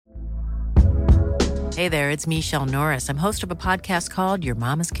Hey there, it's Michelle Norris. I'm host of a podcast called Your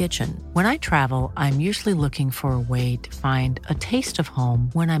Mama's Kitchen. When I travel, I'm usually looking for a way to find a taste of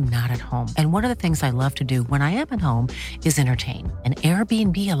home when I'm not at home. And one of the things I love to do when I am at home is entertain. And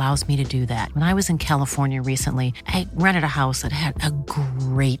Airbnb allows me to do that. When I was in California recently, I rented a house that had a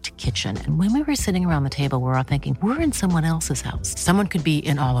great kitchen. And when we were sitting around the table, we were all thinking, we're in someone else's house. Someone could be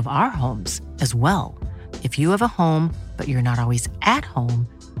in all of our homes as well. If you have a home, but you're not always at home,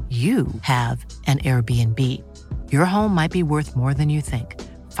 you have an Airbnb. Your home might be worth more than you think.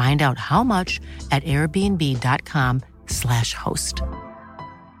 Find out how much at airbnb.com/host.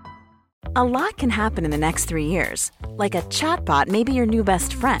 A lot can happen in the next 3 years. Like a chatbot may be your new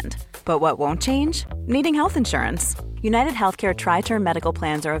best friend. But what won't change? Needing health insurance. United Healthcare Tri-Term Medical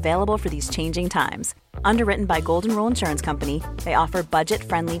Plans are available for these changing times. Underwritten by Golden Rule Insurance Company, they offer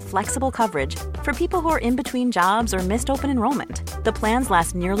budget-friendly, flexible coverage for people who are in between jobs or missed open enrollment. The plans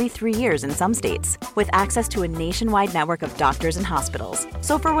last nearly 3 years in some states, with access to a nationwide network of doctors and hospitals.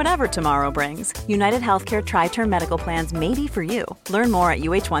 So for whatever tomorrow brings, United Healthcare Tri-Term Medical Plans may be for you. Learn more at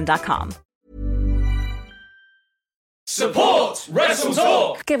uh1.com. Support Wrestle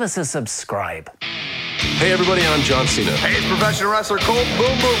Talk! Give us a subscribe. Hey everybody, I'm John Cena. Hey, it's professional wrestler Colt Boom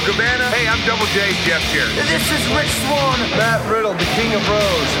Boom Cabana. Hey, I'm Double J Jeff Jarrett. This is Rich Swann. Matt Riddle, the King of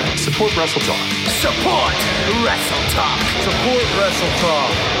Bros. Support Wrestle Talk. Support Wrestle Talk. Support Wrestle Talk.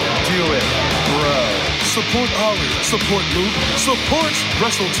 Do it, bro. Support Ollie. Support Luke. Support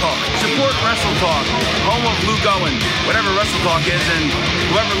Wrestle Talk. Support Wrestle Talk. Home of Luke Owen. Whatever Wrestle Talk is, and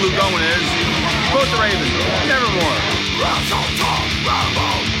whoever Luke Owen is, support the Raven. Nevermore. Wrestle Talk. Rambo.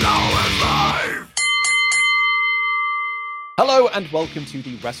 Now is live. Hello and welcome to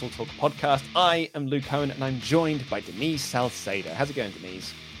the Wrestle Talk podcast. I am Luke Owen and I'm joined by Denise Salcedo. How's it going,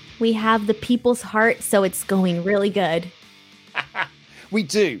 Denise? We have the people's heart, so it's going really good. We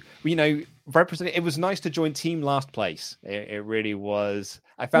do. Representing. It was nice to join Team Last Place. It really was.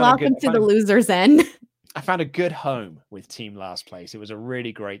 Welcome to the loser's end. I found a good home with Team Last Place. It was a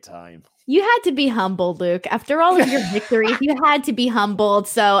really great time. You had to be humbled, Luke. After all of your victories, you had to be humbled.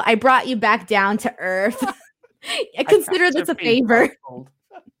 So I brought you back down to earth. I consider this a favor.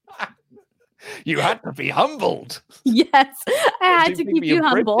 You had to be humbled. Yes, I had to keep you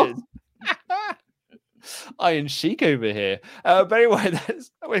humble. Iron Sheik over here. But anyway,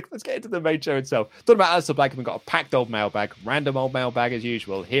 let's get into the main show itself. Talking about Aleister Black, we've got a packed old mailbag, random old mailbag as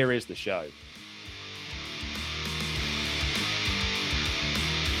usual. Here is the show.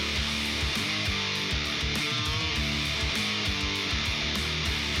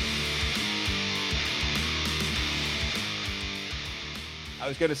 I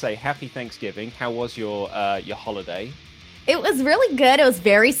was going to say happy Thanksgiving. How was your holiday? It was really good. It was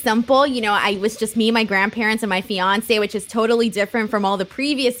very simple. I was just me, my grandparents, and my fiance, which is totally different from all the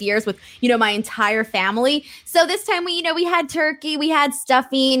previous years with, my entire family. So this time we had turkey, we had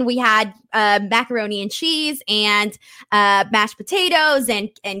stuffing, we had macaroni and cheese and mashed potatoes and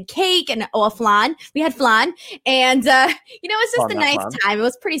cake and flan. We had flan. And, it's just a nice time. It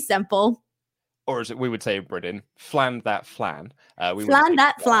was pretty simple. Or as we would say in Britain, flan that flan. Flan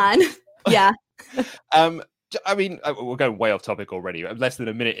that flan. Yeah. We're going way off topic already. I'm less than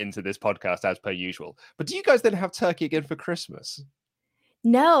a minute into this podcast, as per usual. But do you guys then have turkey again for Christmas?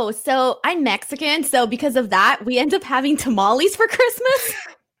 No. So I'm Mexican. So because of that, we end up having tamales for Christmas.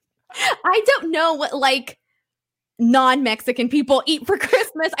 I don't know what non-Mexican people eat for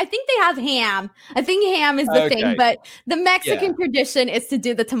Christmas. I think they have ham. I think ham is the thing. But the Mexican tradition is to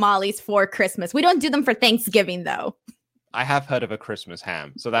do the tamales for Christmas. We don't do them for Thanksgiving, though. I have heard of a Christmas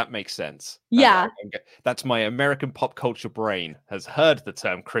ham, so that makes sense. Yeah. That's my American pop culture brain has heard the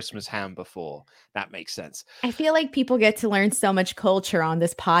term Christmas ham before. That makes sense. I feel like people get to learn so much culture on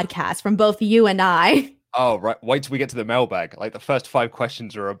this podcast from both you and I. Oh, right. Wait till we get to the mailbag. The first 5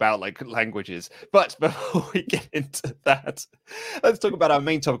 questions are about languages. But before we get into that, let's talk about our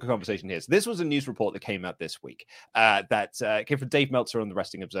main topic of conversation here. So this was a news report that came out this week that came from Dave Meltzer on the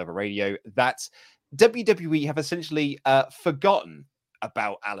Wrestling Observer Radio that WWE have essentially forgotten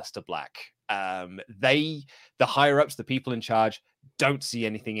about Aleister Black. The higher-ups, the people in charge, don't see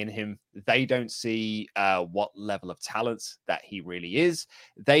anything in him. They don't see what level of talent that he really is.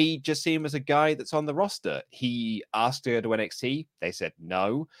 They just see him as a guy that's on the roster. He asked to go to NXT. They said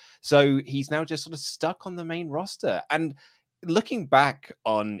no. So he's now just sort of stuck on the main roster. And looking back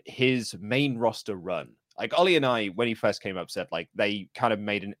on his main roster run, Ollie and I, when he first came up, said they kind of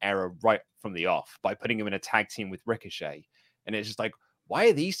made an error right from the off by putting him in a tag team with Ricochet. And it's just why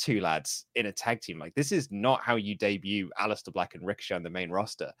are these two lads in a tag team? This is not how you debut Aleister Black and Ricochet on the main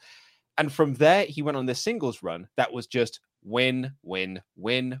roster. And from there, he went on this singles run that was just win, win,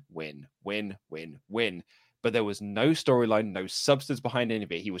 win, win, win, win, win. But there was no storyline, no substance behind any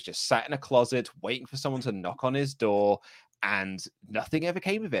of it. He was just sat in a closet waiting for someone to knock on his door, and nothing ever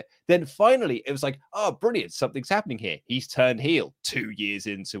came of it. Then finally, it was like, oh, brilliant, something's happening here. He's turned heel 2 years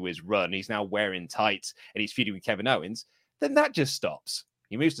into his run. He's now wearing tights and he's feuding with Kevin Owens. Then that just stops.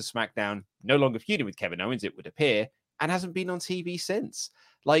 He moves to SmackDown, no longer feuding with Kevin Owens, it would appear, and hasn't been on TV since.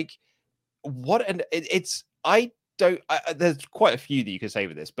 Like, what? And there's quite a few that you could say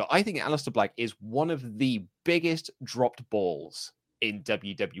with this, but I think Aleister Black is one of the biggest dropped balls in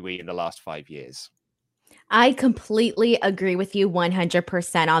WWE in the last 5 years. I completely agree with you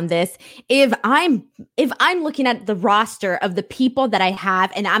 100% on this. If I'm looking at the roster of the people that I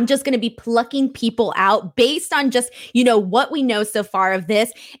have, and I'm just going to be plucking people out based on just, what we know so far of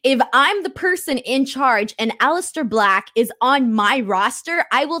this. If I'm the person in charge and Aleister Black is on my roster,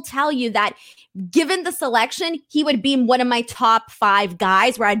 I will tell you that given the selection, he would be one of my top 5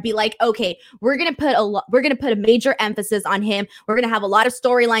 guys where I'd be like, okay, we're going to put a major emphasis on him. We're going to have a lot of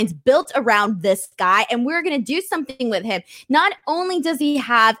storylines built around this guy, and we're going to do something with him. Not only does he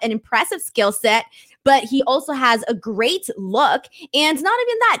have an impressive skill set, but he also has a great look. And not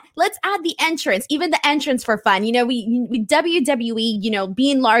even that, let's add the entrance, even the entrance for fun. We WWE,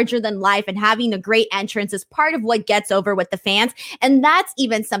 being larger than life and having a great entrance is part of what gets over with the fans. And that's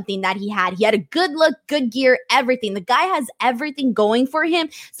even something that he had. He had a good look, good gear, everything. The guy has everything going for him.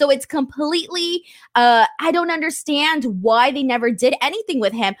 So it's completely, I don't understand why they never did anything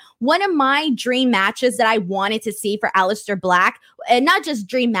with him. One of my dream matches that I wanted to see for Aleister Black, and not just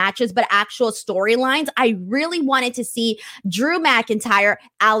dream matches, but actual storylines, I really wanted to see Drew McIntyre,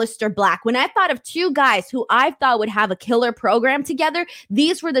 Aleister Black. When I thought of 2 guys who I thought would have a killer program together,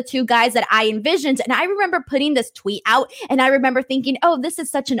 these were the 2 guys that I envisioned. And I remember putting this tweet out, and I remember thinking, oh, this is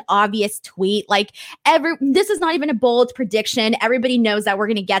such an obvious tweet. Like, this is not even a bold prediction. Everybody knows that we're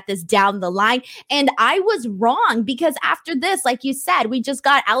going to get this down the line. And I was wrong, because after this, like you said, we just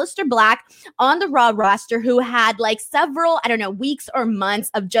got Aleister Black on the Raw roster who had like several, weeks or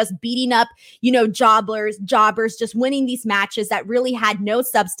months of just beating up, jobbers, just winning these matches that really had no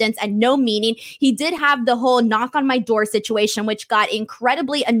substance and no meaning. He did have the whole knock on my door situation, which got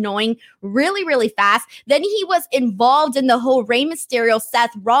incredibly annoying really, really fast. Then he was involved in the whole Rey Mysterio,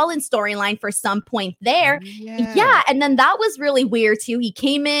 Seth Rollins storyline for some point there. Yeah. And then that was really weird too. He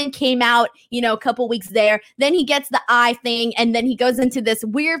came in, came out, a couple weeks there. Then he gets the eye thing. And then he goes into this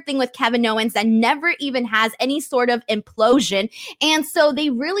weird thing with Kevin Owens that never even has any sort of implosion. And so they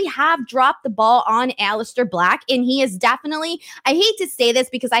really have dropped the ball on Aleister Black. And he is definitely, I hate to say this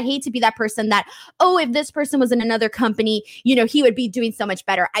because I hate to be that person that, oh, if this person was in another company, he would be doing so much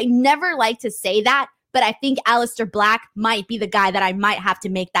better. I never like to say that, but I think Aleister Black might be the guy that I might have to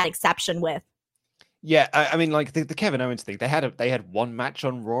make that exception with. Yeah, I mean, like the Kevin Owens thing, they had one match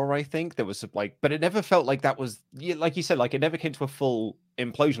on Raw, I think, that was like, but it never felt like that was, like you said, like it never came to a full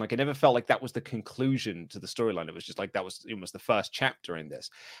implosion. Like it never felt like that was the conclusion to the storyline. It was just like that was almost the first chapter in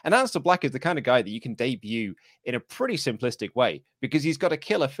this. And Aleister Black is the kind of guy that you can debut in a pretty simplistic way because he's got a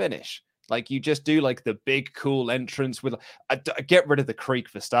killer finish. Like you just do like the big cool entrance with get rid of the creak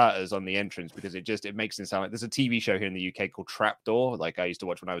for starters on the entrance because it makes it sound like there's a TV show here in the UK called Trapdoor. Like I used to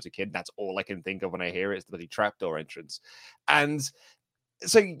watch when I was a kid. That's all I can think of when I hear it is the bloody Trapdoor entrance. And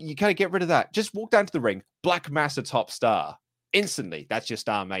so you kind of get rid of that. Just walk down to the ring, Black Massa top star. Instantly, that's your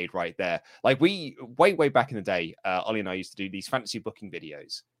star made right there. Like we way back in the day, Ollie and I used to do these fantasy booking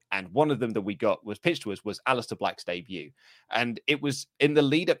videos. And one of them that we got was pitched to us was Aleister Black's debut. And it was in the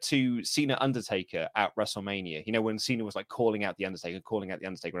lead up to Cena Undertaker at WrestleMania. When Cena was like calling out the Undertaker,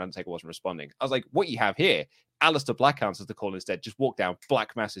 when Undertaker wasn't responding. I was like, what you have here, Aleister Black answers the call instead. Just walk down,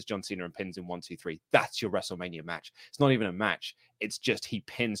 Black masses John Cena and pins in 1, 2, 3. That's your WrestleMania match. It's not even a match. It's just he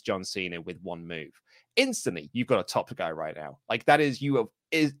pins John Cena with one move. Instantly, you've got a top guy right now. Like that is, you have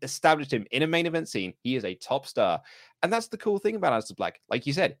established him in a main event scene. He is a top star. And that's the cool thing about Aleister Black. Like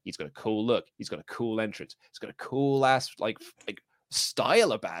you said, he's got a cool look. He's got a cool entrance. He's got a cool ass like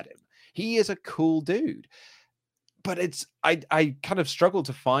style about him. He is a cool dude. But I kind of struggle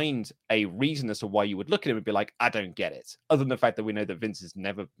to find a reason as to why you would look at him and be like, I don't get it. Other than the fact that we know that Vince is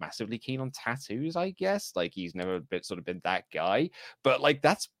never massively keen on tattoos, I guess. Like he's never been that guy. But like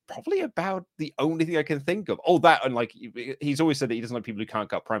that's probably about the only thing I can think of. Oh, that and like he's always said that he doesn't like people who can't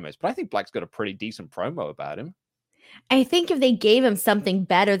cut promos. But I think Black's got a pretty decent promo about him. I think if they gave him something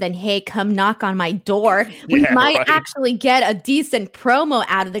better than, hey, come knock on my door, we might actually get a decent promo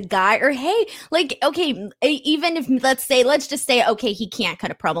out of the guy. Or, hey, like, okay, even if let's just say, okay, he can't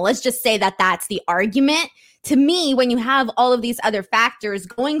cut a promo. Let's just say that that's the argument. to me, when you have all of these other factors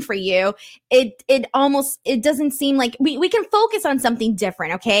going for you, it doesn't seem like we can focus on something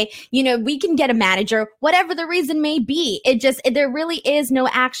different. Okay. You know, we can get a manager, whatever the reason may be. There really is no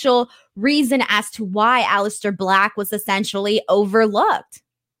actual reason as to why Aleister Black was essentially overlooked.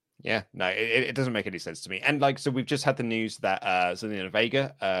 Yeah, no, it doesn't make any sense to me. And like, so we've just had the news that Zelina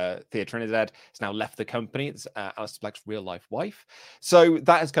Vega, Thea Trinidad, has now left the company. It's Aleister Black's real life wife. So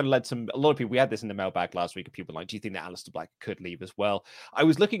that has kind of led a lot of people. We had this in the mailbag last week of people like, do you think that Aleister Black could leave as well? I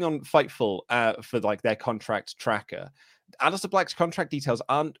was looking on Fightful for like their contract tracker. Aleister Black's contract details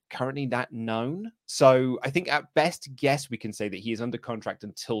aren't currently that known. So I think at best guess we can say that he is under contract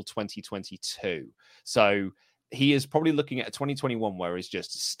until 2022. So he is probably looking at a 2021 where he's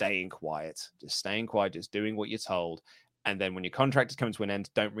just staying quiet, just doing what you're told. And then when your contract is coming to an end,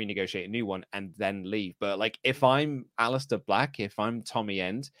 don't renegotiate a new one and then leave. But like, if I'm Aleister Black, if I'm Tommy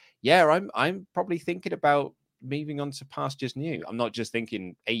End, yeah, I'm probably thinking about moving on to pastures new. I'm not just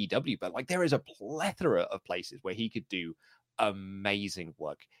thinking AEW, but like there is a plethora of places where he could do amazing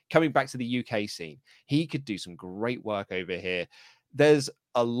work. Coming back to the UK scene, he could do some great work over here. There's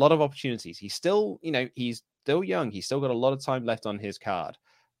a lot of opportunities. He's still, he's still young. He's still got a lot of time left on his card.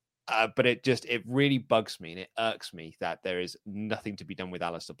 But it really bugs me and it irks me that there is nothing to be done with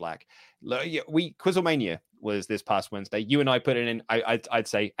Aleister Black. Quizzlemania was this past Wednesday. You and I put it in, I'd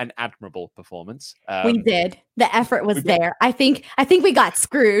say, an admirable performance. We did. The effort was there. I think we got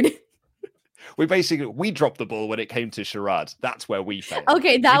screwed. We dropped the ball when it came to charade. That's where we failed.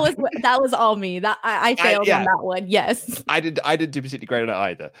 Okay, that was all me. That I failed on that one. Yes, I didn't do particularly great on it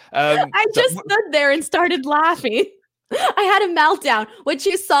either. I just stood there and started laughing. I had a meltdown. What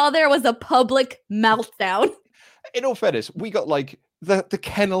you saw there was a public meltdown. In all fairness, we got like the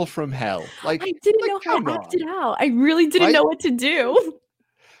kennel from hell. Like I didn't know how to act it out. I really didn't know what to do.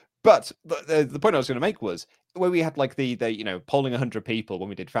 But the point I was going to make was where we had like the polling 100 people when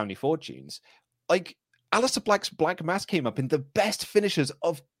we did Family Fortunes, like Aleister Black's Black Mass came up in the best finishers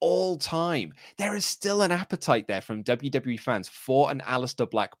of all time. There is still an appetite there from WWE fans for an Aleister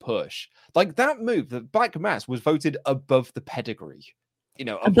Black push. Like that move, the Black Mass was voted above the pedigree.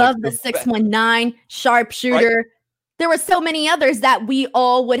 Above like the 619 sharpshooter. Right? There were so many others that we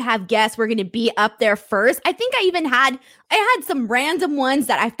all would have guessed were going to be up there first. I think I had some random ones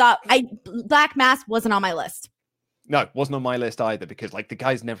that I thought Black Mass wasn't on my list. No, it wasn't on my list either because like the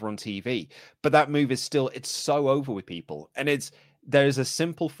guy's never on TV. But that move is still, it's so over with people. And there's a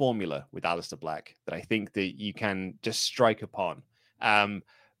simple formula with Aleister Black that I think that you can just strike upon.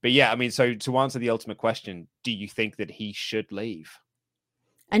 But yeah, I mean, so to answer the ultimate question, do you think that he should leave?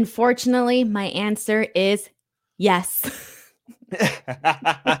 Unfortunately, my answer is yes.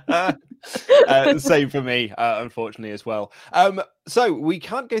 Same for me, unfortunately, as well. So we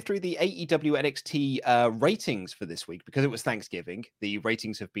can't go through the AEW NXT ratings for this week because it was Thanksgiving. The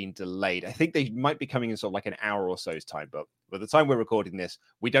ratings have been delayed. I think they might be coming in sort of like an hour or so's time, but by the time we're recording this,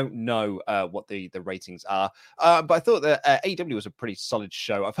 we don't know what the ratings are. But I thought that AEW was a pretty solid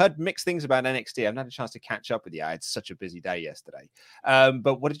show. I've heard mixed things about NXT. I haven't had a chance to catch up with you. I had such a busy day yesterday.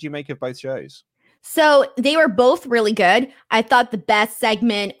 But what did you make of both shows? So they were both really good. I thought the best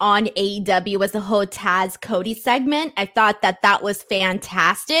segment on AEW was the whole Taz Cody segment. I thought that was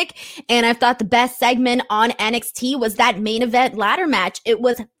fantastic. And I thought the best segment on NXT was that main event ladder match. It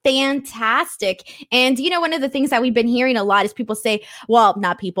was fantastic. And, one of the things that we've been hearing a lot is people say, well,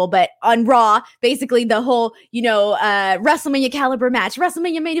 not people, but on Raw, basically the whole, WrestleMania caliber match,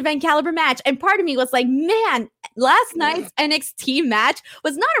 WrestleMania main event caliber match. And part of me was like, man, last night's NXT match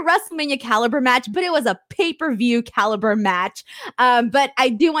was not a WrestleMania caliber match, but it was a pay-per-view caliber match. But I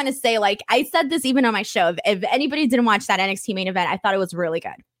do want to say, like, I said this even on my show. If anybody didn't watch that NXT main event, I thought it was really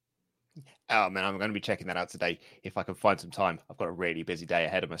good. Oh, man, I'm going to be checking that out today if I can find some time. I've got a really busy day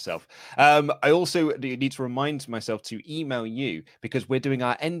ahead of myself. I also need to remind myself to email you because we're doing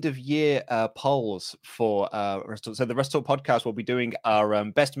our end-of-year polls for so the Wrestle Talk podcast will be doing our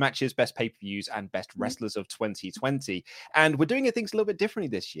best matches, best pay-per-views, and best wrestlers of 2020. And we're doing things a little bit differently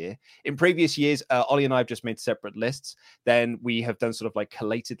this year. In previous years, Ollie and I have just made separate lists. Then we have done sort of like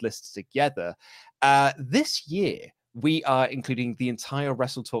collated lists together. This year, we are including the entire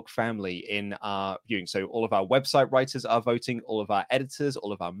Wrestle Talk family in our viewing. So all of our website writers are voting, all of our editors,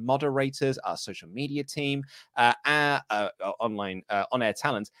 all of our moderators, our social media team, our online on-air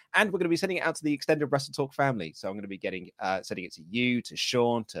talent, and we're going to be sending it out to the extended Wrestle Talk family. So I'm going to be sending it to you, to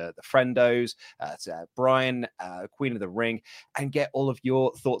Sean, to the Friendos, to Brian, Queen of the Ring, and get all of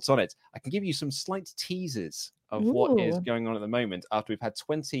your thoughts on it. I can give you some slight teasers of what is going on at the moment after we've had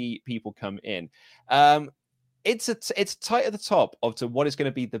 20 people come in. it's tight at the top of to what is going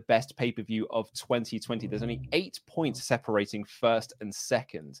to be the best pay-per-view of 2020. There's only 8 points separating first and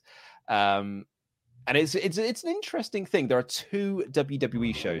second. And it's an interesting thing. There are 2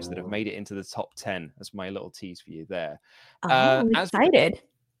 WWE shows that have made it into the top 10. That's my little tease for you there. I'm excited.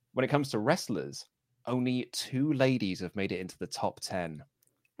 When it comes to wrestlers, only 2 ladies have made it into the top 10.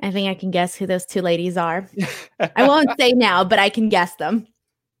 I think I can guess who those 2 ladies are. I won't say now, but I can guess them.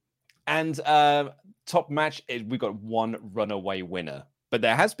 And top match, we've got 1 runaway winner. But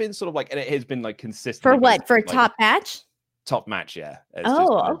there has been sort of like, and it has been like consistent. For what? For top match? Top match, yeah.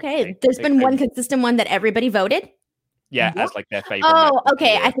 Okay. There's been one consistent one that everybody voted? Yeah, as like their favorite. Oh,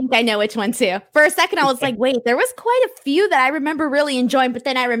 okay. I think I know which one too. For a second, I was like, wait, there was quite a few that I remember really enjoying, but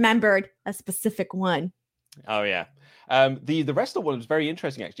then I remembered a specific one. Oh, yeah. The wrestler one was very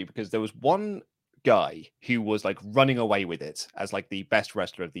interesting, actually, because there was one guy who was like running away with it as like the best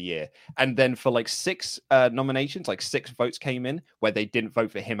wrestler of the year. And then for like 6 nominations, like 6 votes came in where they didn't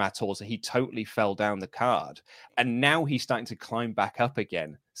vote for him at all. So he totally fell down the card. And now he's starting to climb back up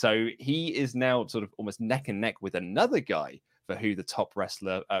again. So he is now sort of almost neck and neck with another guy for who the top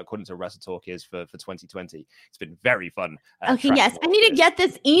wrestler, according to Wrestle Talk, is for 2020. It's been very fun. Okay, yes. I need to get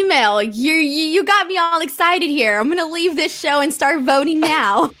this email. You got me all excited here. I'm going to leave this show and start voting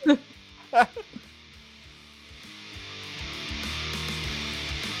now.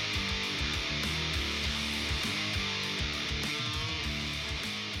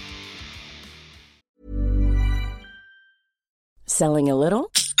 Selling a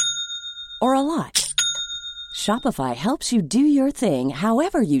little or a lot? Shopify helps you do your thing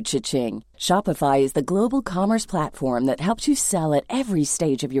however you cha-ching. Shopify is the global commerce platform that helps you sell at every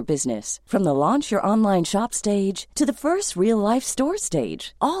stage of your business. From the launch your online shop stage to the first real-life store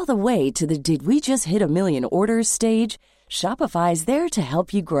stage, all the way to the did we just hit a million orders stage. Shopify is there to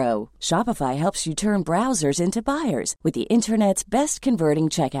help you grow. Shopify helps you turn browsers into buyers with the internet's best converting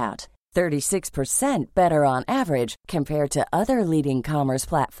checkout. 36% better on average compared to other leading commerce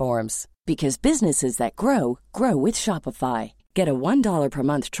platforms. Because businesses that grow, grow with Shopify. Get a $1 per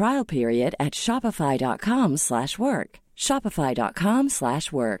month trial period at shopify.com/work.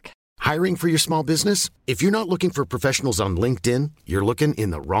 Shopify.com/work. Hiring for your small business? If you're not looking for professionals on LinkedIn, you're looking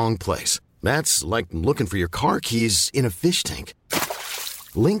in the wrong place. That's like looking for your car keys in a fish tank.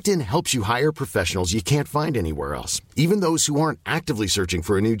 LinkedIn helps you hire professionals you can't find anywhere else, even those who aren't actively searching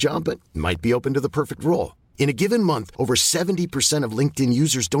for a new job but might be open to the perfect role. In a given month, over 70% of LinkedIn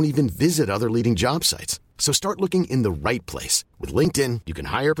users don't even visit other leading job sites. So start looking in the right place. With LinkedIn, you can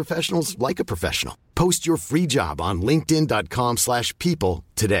hire professionals like a professional. Post your free job on linkedin.com/people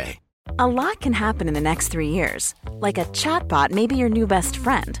today. A lot can happen in the next 3 years. Like a chatbot may be your new best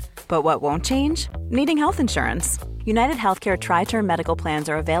friend. But what won't change? Needing health insurance. United Healthcare Tri-Term Medical Plans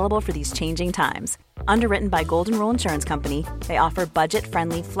are available for these changing times. Underwritten by Golden Rule Insurance Company, they offer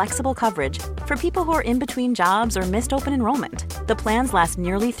budget-friendly, flexible coverage for people who are in between jobs or missed open enrollment. The plans last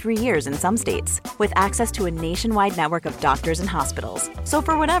nearly 3 years in some states, with access to a nationwide network of doctors and hospitals. So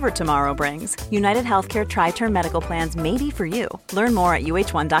for whatever tomorrow brings, United Healthcare Tri-Term Medical Plans may be for you. Learn more at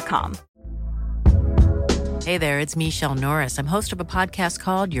uh1.com. Hey there, it's Michelle Norris. I'm host of a podcast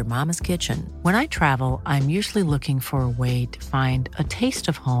called Your Mama's Kitchen. When I travel, I'm usually looking for a way to find a taste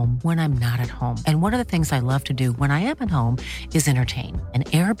of home when I'm not at home. And one of the things I love to do when I am at home is entertain. And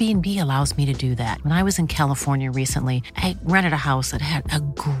Airbnb allows me to do that. When I was in California recently, I rented a house that had a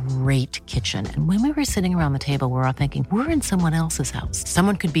great kitchen. And when we were sitting around the table, we were all thinking, we're in someone else's house.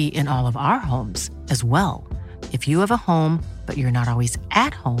 Someone could be in all of our homes as well. If you have a home, but you're not always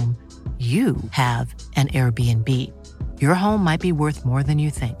at home, you have an Airbnb. Your home might be worth more than you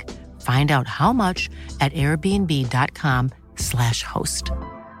think. Find out how much at airbnb.com/host.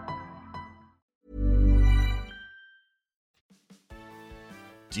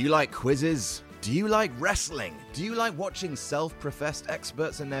 Do you like quizzes? Do you like wrestling? Do you like watching self-professed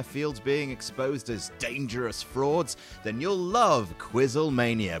experts in their fields being exposed as dangerous frauds? Then you'll love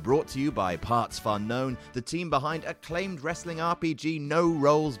Quizzlemania, brought to you by Parts Fun Known, the team behind acclaimed wrestling RPG No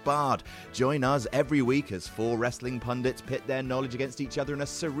Rolls Barred. Join us every week as 4 wrestling pundits pit their knowledge against each other in a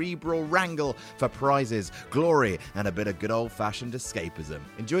cerebral wrangle for prizes, glory, and a bit of good old-fashioned escapism.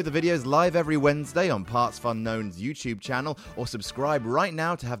 Enjoy the videos live every Wednesday on Parts Fun Known's YouTube channel, or subscribe right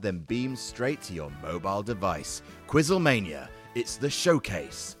now to have them beamed straight to your mobile device. Quizzlemania, it's the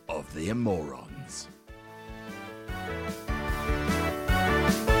showcase of the immorons.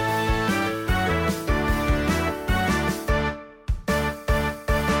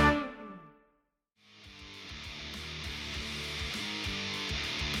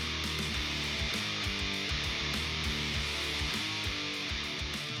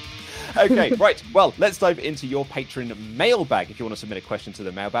 Okay, right. Well, let's dive into your Patreon mailbag. If you want to submit a question to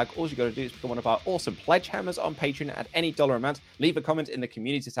the mailbag, all you got to do is become one of our awesome pledge hammers on Patreon at any dollar amount. Leave a comment in the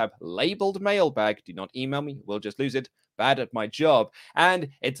community tab labeled mailbag. Do not email me. We'll just lose it. Bad at my job. And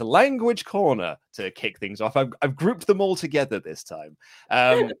it's Language Corner to kick things off. I've grouped them all together this time.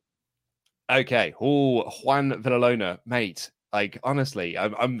 Okay. Oh, Juan Villalona, mate. Like, honestly,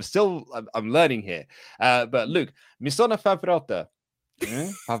 I'm learning here. But Luke, mi sono favorita.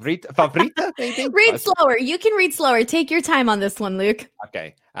 Favorita? Maybe? Read slower. You can read slower. Take your time on this one, Luke.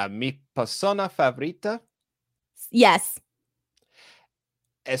 Okay. Mi persona favorita. Yes.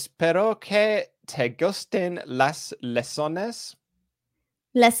 Espero que te gusten las lesiones.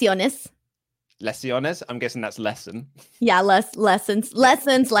 Lesiones. Lesiones. I'm guessing that's lesson. Yeah, lessons,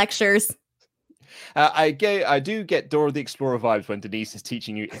 lectures. I do get Dora the Explorer vibes when Denise is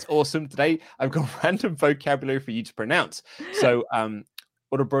teaching you. It's awesome. Today, I've got random vocabulary for you to pronounce. So,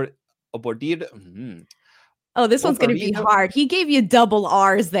 abordido. Oh, this one's going to be hard. He gave you double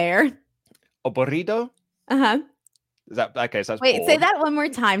R's there. Aburrido? Uh-huh. Is that okay? So that's wait, bored. Say that one more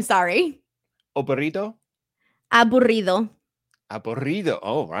time. Sorry. Aburrido? Aburrido. Aburrido.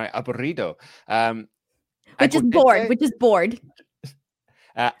 Oh, right. Aburrido. Which is bored. Which is bored.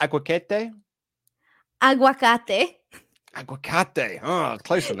 Aguacate? Aguacate. Aguacate. Oh,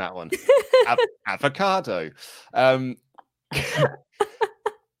 close on that one. Avocado.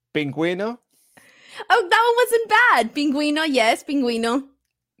 Pinguino. Oh, that one wasn't bad. Pinguino, yes, pinguino.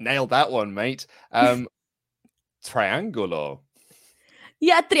 Nailed that one, mate. Triangulo.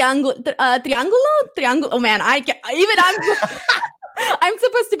 Yeah, triangulo. Oh man, I'm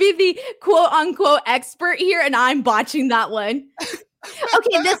supposed to be the quote unquote expert here, and I'm botching that one.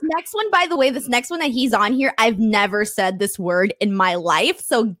 Okay, this next one, by the way, that he's on here, I've never said this word in my life.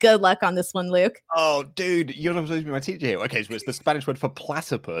 So good luck on this one, Luke. Oh, dude, you're not supposed to be my teacher here. Okay, so it's the Spanish word for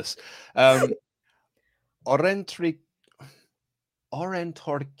platypus. Orentorquino?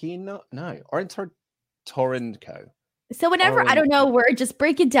 No, Orentorrinco. So whenever, I don't know, word, just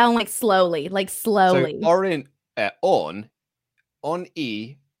break it down slowly. So on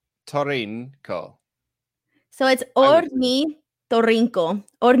e torinco. So it's ornitorrinco.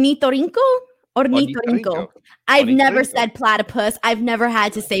 Ornitorrinco. I've never said platypus. I've never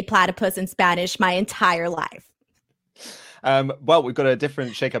had to say platypus in Spanish my entire life. Well, we've got a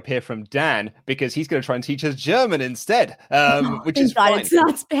different shake-up here from Dan because he's going to try and teach us German instead, which is fine. It's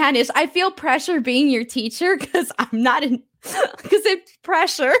not Spanish. I feel pressure being your teacher because I'm not in. Because it's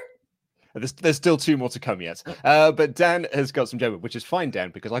pressure. There's still 2 more to come yet. But Dan has got some German, which is fine,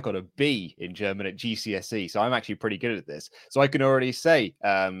 Dan, because I got a B in German at GCSE, so I'm actually pretty good at this. So I can already say,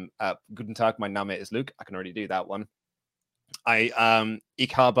 Guten Tag, mein Name ist Luke. I can already do that one. Ich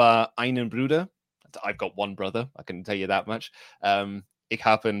habe einen Bruder. I've got one brother. I can tell you that much. Ich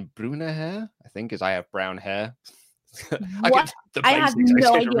habe braune Hair. I think is I have brown hair. I have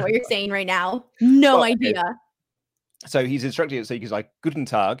no idea what you're saying right now. No idea. Okay. So he's instructing it. So he's like, Guten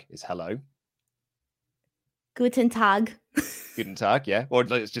Tag is hello. Guten Tag. Guten Tag, yeah. Or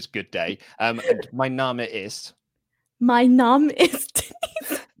it's just good day. And mein Name ist. Mein Name ist.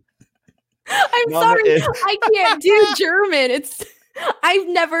 I'm sorry. I can't do German. I've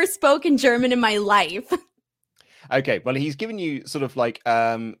never spoken German in my life. Okay, well, he's given you sort of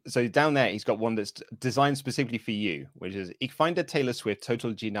so down there, he's got one that's designed specifically for you, which is Ich finde Taylor Swift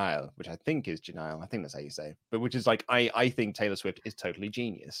total genial, which I think is genial. I think that's how you say it. But which is I think Taylor Swift is totally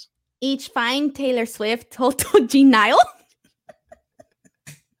genius. Ich find Taylor Swift total genial.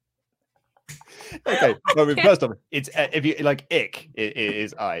 Okay, well, first off, it's if you like ich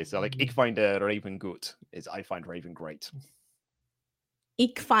is I, so Ich finde Raven gut is I find Raven great.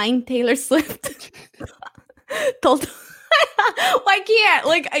 Ich find Taylor Swift total. Why can't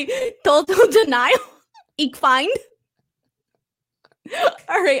total denial? Ich find.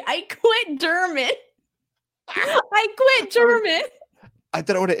 All right, I quit German. I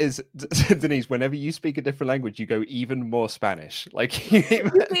don't know what it is, Denise. Whenever you speak a different language, you go even more Spanish. You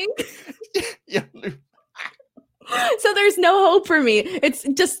think? Yeah. So there's no hope for me. It's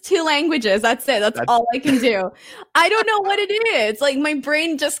just 2 languages. That's it. That's all I can do. I don't know what it is. My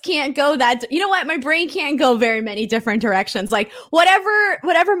brain just can't go that. You know what? My brain can't go very many different directions.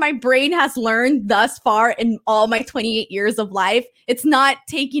 Whatever my brain has learned thus far in all my 28 years of life, it's not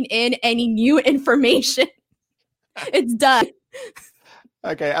taking in any new information. It's done.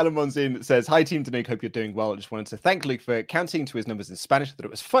 Okay, Alan Monzin says, hi, Team Danuke, hope you're doing well. I just wanted to thank Luke for counting to his numbers in Spanish, that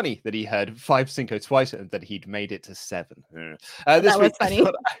it was funny that he heard 5 cinco twice and that he'd made it to 7. That was funny.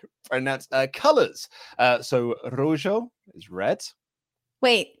 Pronounce colors. So rojo is red.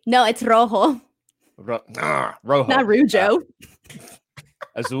 Wait, no, it's rojo. Rojo. Not rujo.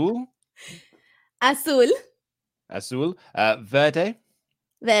 Azul. Azul. Azul. Verde.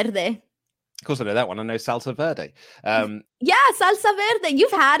 Verde. Of course, I know that one. I know salsa verde. Yeah, salsa verde.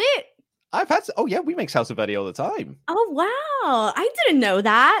 You've had it? I've had. Oh, yeah, we make salsa verde all the time. Oh, wow. I didn't know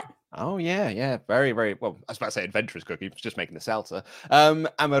that. Oh, yeah. Very, very, well, I was about to say adventurous cookie. Just making the salsa.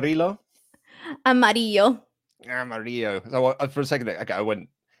 Amarillo. Amarillo. Amarillo. So for a second, I went,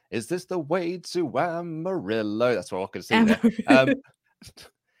 is this the way to Amarillo? That's what I could see there.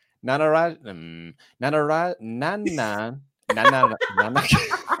 Naranja.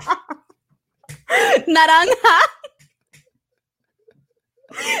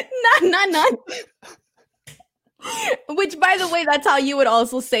 Which, by the way, that's how you would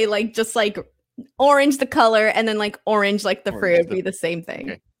also say, like, just like orange the color and then like orange like the fruit would be the same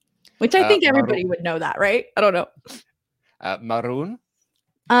thing. Okay. Which I think everybody would know that, right? I don't know. Maroon.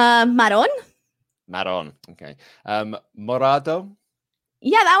 Marron. Marron. Okay. Morado.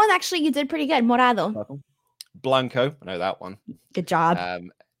 Yeah, that one actually you did pretty good. Morado. Blanco. I know that one. Good job.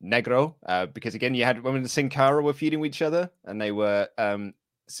 Negro. Because again, you had when the Sin Cara were feuding with each other, and they were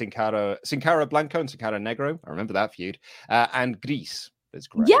Sin Cara Blanco and Sin Cara Negro. I remember that feud. And Gris. Is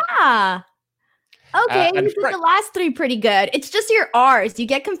great. Yeah. Okay, you did the last three pretty good. It's just your R's. You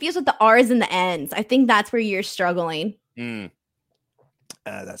get confused with the R's and the N's. I think that's where you're struggling.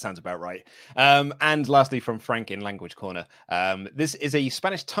 That sounds about right. And lastly, from Frank in Language Corner, this is a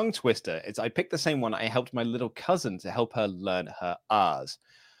Spanish tongue twister. I picked the same one. I helped my little cousin to help her learn her R's.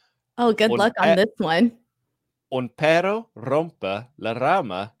 Oh, good luck on this one. Un perro rompe la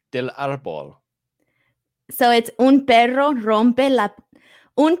rama del árbol. So it's un perro rompe la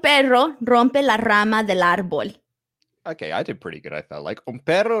rama del árbol. Okay, I did pretty good, I felt like. Un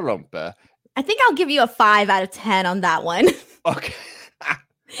perro rompe. I think I'll give you a 5 out of 10 on that one. Okay.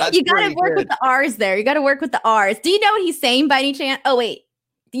 You got to work with the R's there. You got to work with the R's. Do you know what he's saying by any chance? Oh, wait.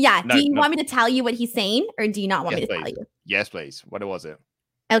 Yeah. Do you want me to tell you what he's saying or do you not want me to tell you? Yes, please. What was it?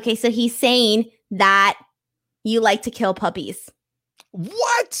 Okay, so he's saying that you like to kill puppies.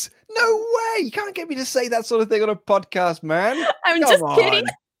 What? No way. You can't get me to say that sort of thing on a podcast, man. I'm just kidding.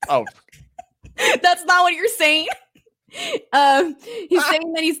 Oh. That's not what you're saying. He's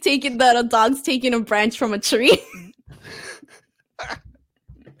saying that the dog's taking a branch from a tree.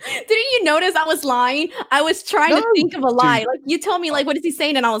 Didn't you notice I was lying? I was trying to think of a lie. Dude. Like you told me, like, what is he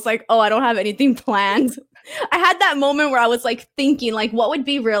saying? And I was like, oh, I don't have anything planned. I had that moment where I was like thinking, like, what would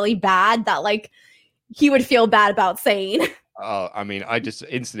be really bad that like he would feel bad about saying. Oh, I mean, I just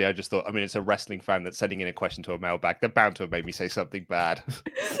thought, I mean, it's a wrestling fan that's sending in a question to a mailbag. They're bound to have made me say something bad.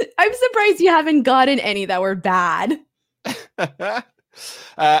 I'm surprised you haven't gotten any that were bad.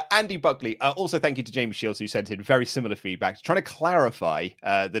 Andy Buckley, also thank you to Jamie Shields, who sent in very similar feedback, trying to clarify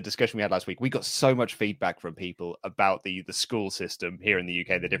the discussion we had last week. We got so much feedback from people about the school system here in the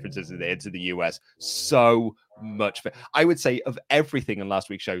UK, the differences into the US. So much. I would say of everything in last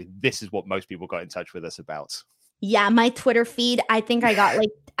week's show, this is what most people got in touch with us about. Yeah, my Twitter feed, I think I got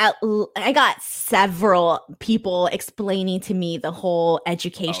I got several people explaining to me the whole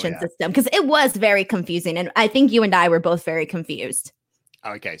education system because it was very confusing. And I think you and I were both very confused.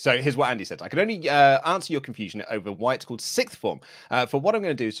 Okay, so here's what Andy said. I can only answer your confusion over why it's called sixth form. For what I'm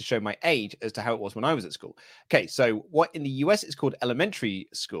going to do is to show my age as to how it was when I was at school. Okay, so what in the US it's called elementary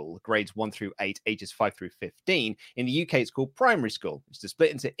school, grades 1 through 8, ages 5 through 15. In the UK, it's called primary school. It's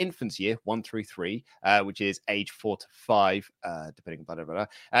split into infants year 1 through 3, which is age 4 to 5, depending on blah, blah, blah.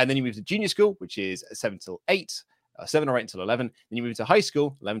 And then you move to junior school, which is 7 till 8. 7 or 8 until 11. Then you move to high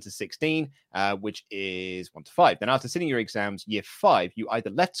school, 11 to 16, which is 1 to 5. Then after sitting your exams, year 5, you either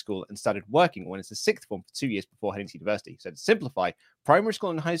left school and started working, or when it's the sixth form for 2 years before heading to university. So to simplify, primary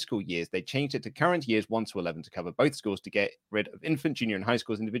school and high school years, they changed it to current years 1 to 11 to cover both schools to get rid of infant, junior, and high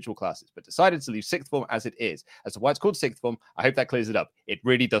school's individual classes, but decided to leave sixth form as it is. As to why it's called sixth form, I hope that clears it up. It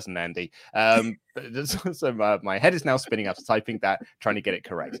really doesn't, Andy. So my head is now spinning after typing that, trying to get it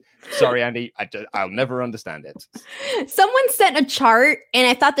correct. Sorry, Andy. I'll never understand it. Someone sent a chart, and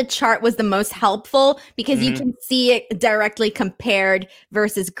I thought the chart was the most helpful because you can see it directly compared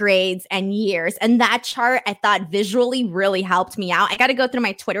versus grades and years. And that chart, I thought visually really helped me out. I got to go through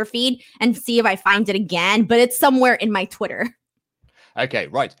my Twitter feed and see if I find it again, but it's somewhere in my Twitter. Okay,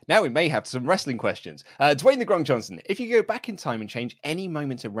 right. Now we may have some wrestling questions. Dwayne The Gronk Johnson, if you go back in time and change any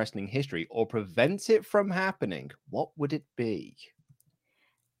moment in wrestling history or prevent it from happening, what would it be?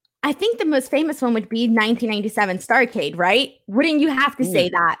 I think the most famous one would be 1997 Starrcade, right? Wouldn't you have to say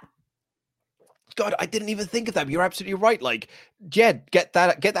that? God, I didn't even think of that. But you're absolutely right. Like, Jed, get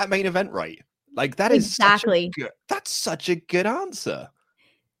that main event right. Like, that is exactly. That's such a good answer.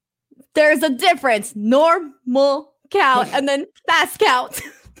 There's a difference. Normal count and then fast count.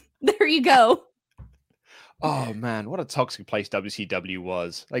 There you go. Oh man, what a toxic place WCW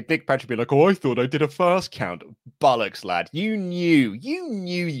was. Like Nick Patrick be like, "Oh, I thought I did a fast count." Bollocks, lad. You knew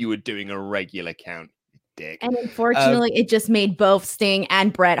you were doing a regular count, dick. And unfortunately, it just made both Sting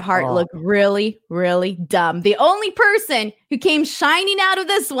and Bret Hart look really, really dumb. The only person who came shining out of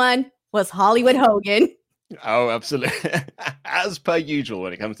this one was Hollywood Hogan. Oh, absolutely. As per usual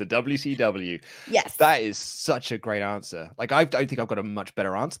when it comes to WCW. Yes. That is such a great answer. Like, I don't think I've got a much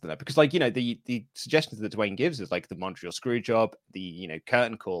better answer than that because, like, the suggestions that Dwayne gives is like the Montreal Screwjob, the,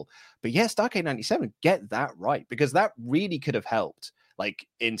 curtain call. But yeah, Starrcade 97, get that right because that really could have helped, like,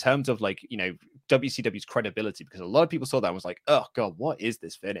 in terms of, like, WCW's credibility because a lot of people saw that and was like, oh, God, what is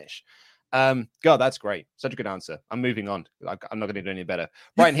this finish? God, that's great. Such a good answer. I'm moving on. I'm not going to do any better.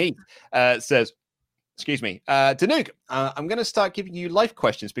 Brian Heath says, excuse me, Danuk, I'm going to start giving you life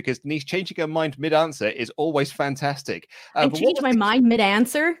questions because Denise changing her mind mid-answer is always fantastic. I changed my mind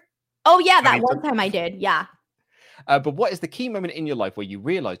mid-answer? Oh, yeah, that one time I did. Yeah. But what is the key moment in your life where you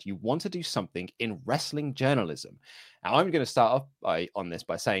realized you want to do something in wrestling journalism? Now, I'm going to start off on this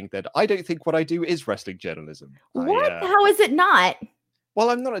by saying that I don't think what I do is wrestling journalism. What? How is it not? Well,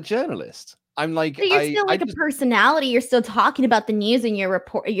 I'm not a journalist. I'm like, so you're still like a personality. You're still talking about the news and you're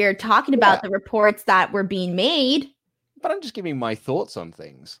talking about the reports that were being made. But I'm just giving my thoughts on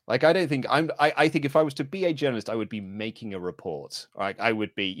things. Like, I don't think I think if I was to be a journalist, I would be making a report. Like, I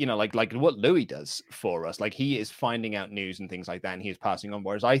would be, like what Louis does for us. Like, he is finding out news and things like that, and he is passing on.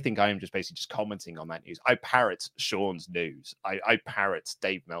 Whereas I think I am just basically just commenting on that news. I parrot Sean's news. I parrot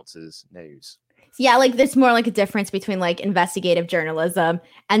Dave Meltzer's news. Yeah, like there's more like a difference between like investigative journalism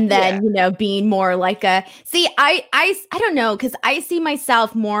and then, being more like I don't know, because I see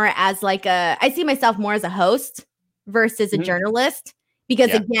myself more as a host versus a journalist.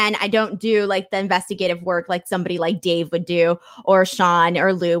 Because again, I don't do like the investigative work like somebody like Dave would do or Sean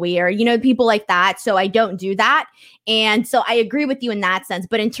or Louie or, people like that. So I don't do that. And so I agree with you in that sense.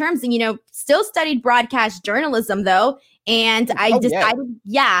 But in terms of, still studied broadcast journalism though. And I decided,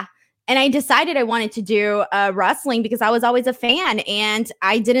 and I decided I wanted to do wrestling because I was always a fan and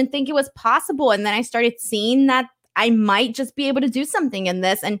I didn't think it was possible. And then I started seeing that I might just be able to do something in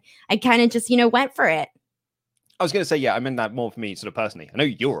this. And I kind of just, went for it. I was going to say, I meant that more for me sort of personally. I know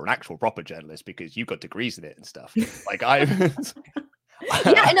you're an actual proper journalist because you got degrees in it and stuff. Like and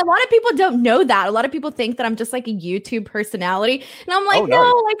a lot of people don't know that. A lot of people think that I'm just like a YouTube personality. And I'm like,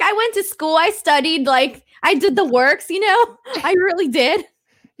 no, like I went to school, I studied, like I did the works, I really did.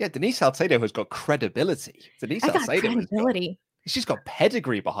 Yeah, Denise Salcedo has got credibility. She's got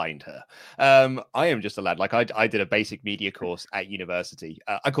pedigree behind her. I am just a lad. Like I did a basic media course at university.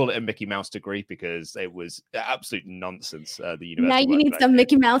 I call it a Mickey Mouse degree because it was absolute nonsense. The university. Now you need some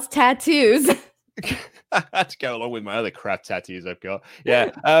Mickey Mouse tattoos. I had to go along with my other crap tattoos I've got. Yeah.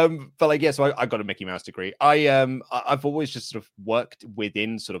 But like, so I got a Mickey Mouse degree. I've always just sort of worked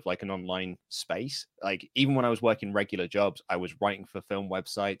within sort of like an online space. Like even when I was working regular jobs, I was writing for film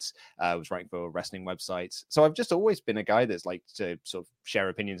websites. I was writing for wrestling websites. So I've just always been a guy that's like to sort of share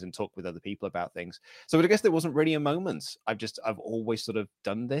opinions and talk with other people about things. So I guess there wasn't really a moment. I've always sort of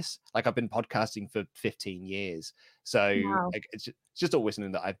done this. Like I've been podcasting for 15 years. So like, it's just always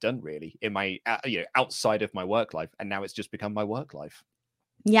something that I've done really in my, outside of my work life. And now it's just become my work life.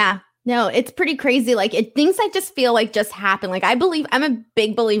 Yeah, no, it's pretty crazy. Like things I just feel like just happen. Like I'm a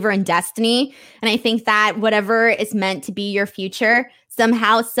big believer in destiny. And I think that whatever is meant to be your future,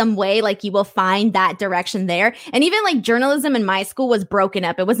 somehow, some way, like you will find that direction there. And even like journalism in my school was broken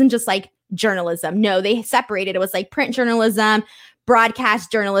up. It wasn't just like journalism. No, they separated. It was like print journalism,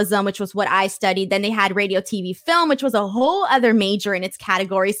 broadcast journalism, which was what I studied. Then they had radio, TV, film, which was a whole other major in its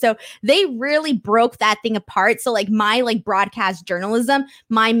category. So they really broke that thing apart. So like my like broadcast journalism,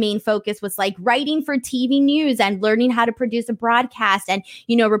 my main focus was like writing for TV news and learning how to produce a broadcast and,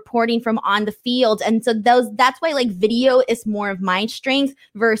 reporting from on the field. And so that's why like video is more of my strength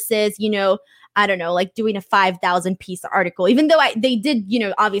versus, I don't know, like doing a 5,000 piece article, even though they did,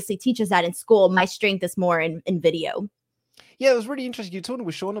 obviously teach us that in school. My strength is more in video. Yeah, it was really interesting. You were talking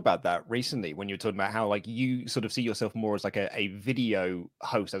with Sean about that recently when you were talking about how like you sort of see yourself more as like a video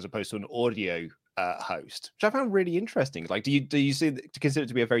host as opposed to an audio host, which I found really interesting. Like, do you consider it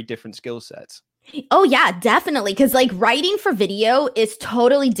to be a very different skill set? Oh, yeah, definitely. Because like writing for video is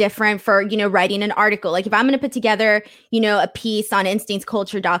totally different for, writing an article. Like if I'm going to put together, a piece on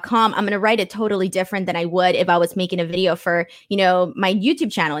instinctsculture.com, I'm going to write it totally different than I would if I was making a video for, my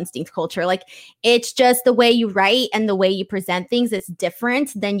YouTube channel, Instinct Culture. Like it's just the way you write and the way you present things is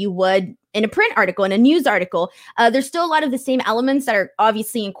different than you would in a print article, in a news article. There's still a lot of the same elements that are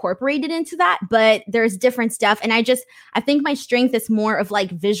obviously incorporated into that, but there's different stuff. And I think my strength is more of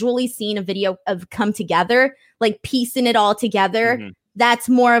like visually seeing a video of come together, like piecing it all together. Mm-hmm. That's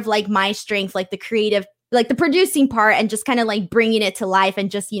more of like my strength, like the creative, like the producing part, and just kind of like bringing it to life and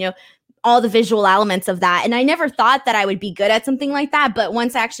just, all the visual elements of that. And I never thought that I would be good at something like that. But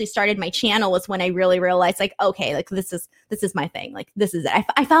once I actually started my channel was when I really realized, like, okay, like this is my thing. Like, this is it.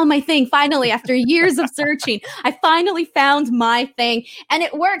 I found my thing finally after years of searching. I finally found my thing. And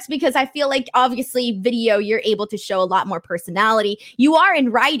it works because I feel like obviously video, you're able to show a lot more personality. You are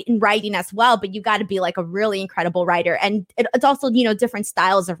in writing as well, but you got to be like a really incredible writer. And it's also, different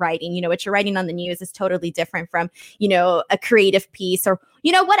styles of writing. What you're writing on the news is totally different from, a creative piece or,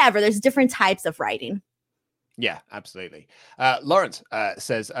 whatever. There's different types of writing. Yeah, absolutely. Lawrence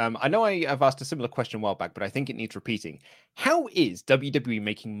says, I know I have asked a similar question a while back, but I think it needs repeating. How is WWE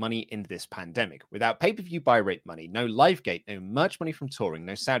making money in this pandemic? Without pay-per-view buy rate money, no LiveGate, no merch money from touring,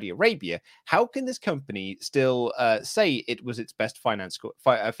 no Saudi Arabia, how can this company still say it was its best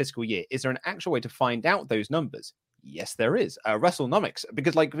fiscal year? Is there an actual way to find out those numbers? Yes, there is. WrestleNomics,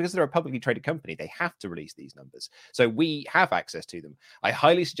 because they're a publicly traded company, they have to release these numbers. So we have access to them. I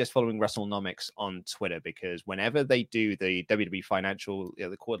highly suggest following WrestleNomics on Twitter, because whenever they do the WWE financial,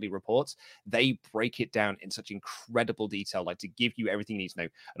 the quarterly reports, they break it down in such incredible detail, like to give you everything you need to know.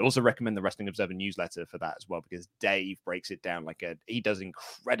 I'd also recommend the Wrestling Observer newsletter for that as well, because Dave breaks it down he does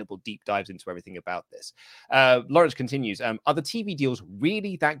incredible deep dives into everything about this. Lawrence continues, are the TV deals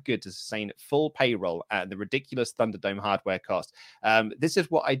really that good to sustain full payroll at the ridiculous Thunderdome hardware cost? This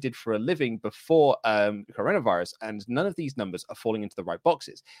is what I did for a living before coronavirus, and none of these numbers are falling into the right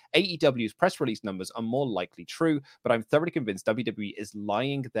boxes. AEW's press release numbers are more likely true, but I'm thoroughly convinced WWE is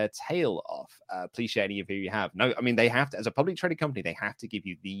lying their tail off. Please share any of you have. No, I mean, they have to, as a publicly traded company, they have to give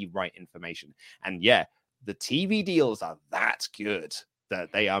you the right information. And yeah, the TV deals are that good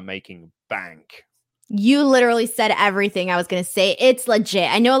that they are making bank. You literally said everything I was going to say. It's legit.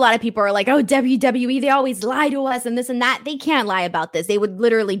 I know a lot of people are like, oh, WWE, they always lie to us and this and that. They can't lie about this. They would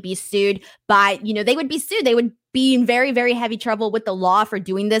literally be sued by, they would be sued. They would be in very, very heavy trouble with the law for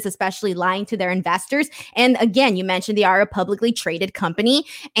doing this, especially lying to their investors. And again, you mentioned they are a publicly traded company.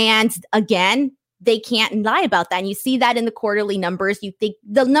 And again, they can't lie about that. And you see that in the quarterly numbers. You think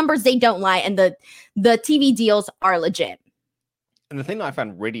the numbers, they don't lie. And the TV deals are legit. And the thing that I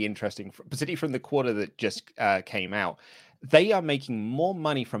found really interesting, particularly from the quarter that just came out, they are making more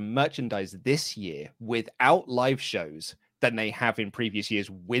money from merchandise this year without live shows than they have in previous years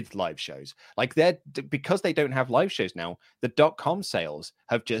with live shows. Like because they don't have live shows now, the .com sales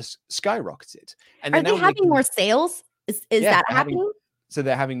have just skyrocketed. And are they having more sales? Is that happening? So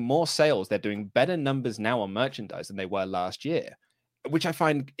they're having more sales. They're doing better numbers now on merchandise than they were last year, which I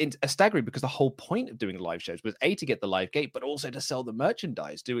find staggering, because the whole point of doing live shows was to get the live gate, but also to sell the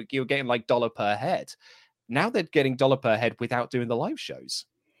merchandise. You're getting like $1 per head. Now they're getting $1 per head without doing the live shows.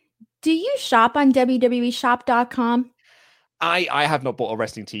 Do you shop on WWEshop.com? I have not bought a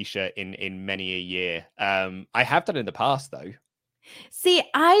wrestling t-shirt in many a year. I have done in the past though. See,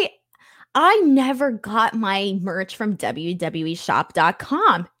 I never got my merch from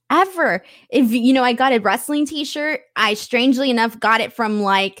WWEshop.com. Ever. If I got a wrestling t-shirt, I strangely enough got it from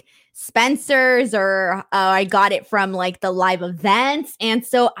like Spencer's, or I got it from like the live events. And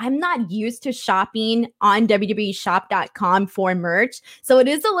so I'm not used to shopping on WWEshop.com for merch. So it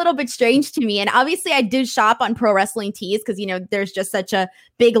is a little bit strange to me. And obviously I do shop on Pro Wrestling Tees because, there's just such a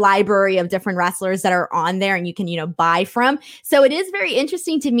big library of different wrestlers that are on there and you can, buy from. So it is very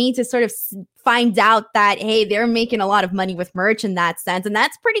interesting to me to sort of find out that, hey, they're making a lot of money with merch in that sense. And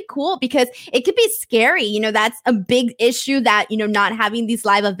that's pretty cool because it could be scary. That's a big issue that, not having these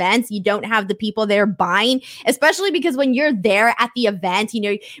live events, you don't have the people there buying, especially because when you're there at the event,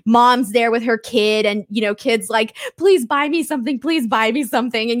 mom's there with her kid and, kids like, please buy me something. Please buy me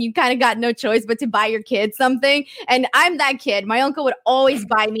something. And you kind of got no choice but to buy your kid something. And I'm that kid. My uncle would always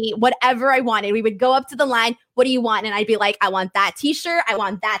buy me whatever I wanted. We would go up to the line. What do you want? And I'd be like, I want that t-shirt. I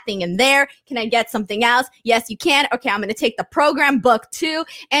want that thing in there. Can I get something else? Yes, you can. Okay, I'm going to take the program book too.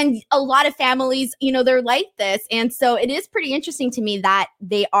 And a lot of families, they're like this. And so it is pretty interesting to me that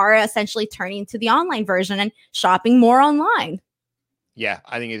they are essentially turning to the online version and shopping more online. Yeah,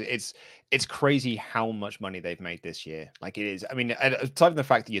 I think it's crazy how much money they've made this year. Like it is. I mean, aside from the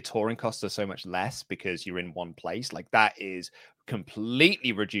fact that your touring costs are so much less because you're in one place, like that is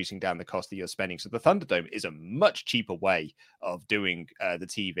completely reducing down the cost that you're spending. So the Thunderdome is a much cheaper way of doing the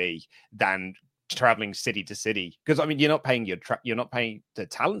TV than traveling city to city, because I mean you're not paying you're not paying the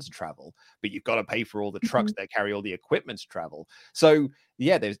talent to travel, but you've got to pay for all the trucks that carry all the equipment to travel. So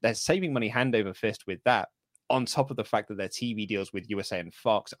yeah, they're saving money hand over fist with that, on top of the fact that their TV deals with USA and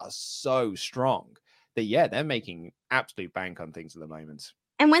Fox are so strong that yeah, they're making absolute bank on things at the moment.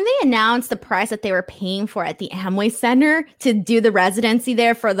 And when they announced the price that they were paying for at the Amway Center to do the residency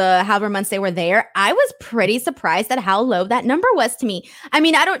there for the however months they were there, I was pretty surprised at how low that number was to me. I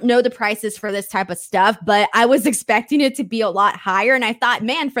mean, I don't know the prices for this type of stuff, but I was expecting it to be a lot higher. And I thought,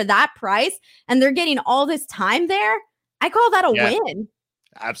 man, for that price, and they're getting all this time there, I call that a win.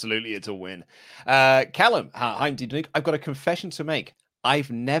 Absolutely, it's a win. Callum, hi, Nick. I've got a confession to make. I've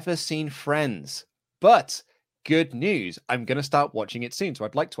never seen Friends, but good news, I'm going to start watching it soon. So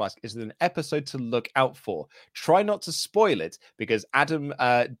I'd like to ask, is there an episode to look out for? Try not to spoil it, because Adam,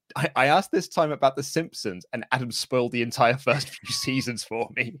 I asked this time about The Simpsons, and Adam spoiled the entire first few seasons for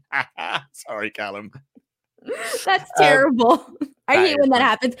me. Sorry, Callum. That's terrible. I hate when that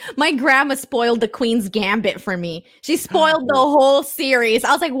happens. My grandma spoiled The Queen's Gambit for me. She spoiled the whole series.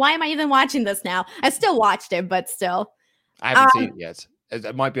 I was like, why am I even watching this now? I still watched it, but still. I haven't seen it yet.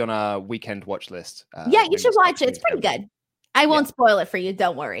 It might be on a weekend watch list. Yeah, you should watch it. It's pretty good. I won't spoil it for you.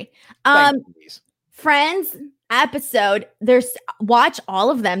 Don't worry. Friends episode. Watch all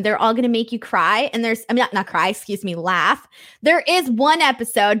of them. They're all going to make you cry. And not cry, excuse me, laugh. There is one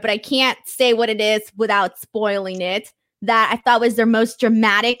episode, but I can't say what it is without spoiling it, that I thought was their most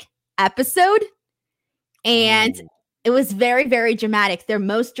dramatic episode. And it was very, very dramatic. Their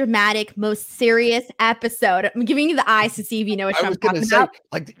most dramatic, most serious episode. I'm giving you the eyes to see if you know what I'm talking about.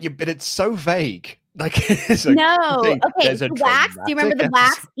 But it's so vague. Like, no. Okay, the wax. Do you remember the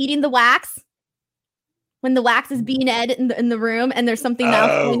wax? Eating the wax? When the wax is being ed in the room and there's something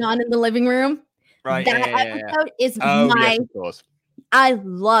else going on in the living room. Right. That episode is my... Yes, I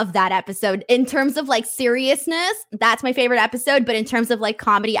love that episode. In terms of like seriousness, that's my favorite episode. But in terms of like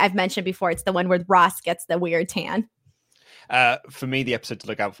comedy, I've mentioned before, it's the one where Ross gets the weird tan. For me, the episode to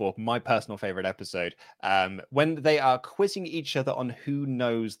look out for, my personal favorite episode, when they are quizzing each other on who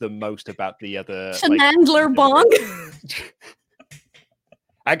knows the most about the other. Chanandler Bong.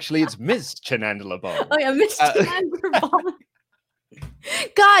 Actually, it's Ms. Chanandler Bong. Oh yeah, Ms. Chanandler Bong.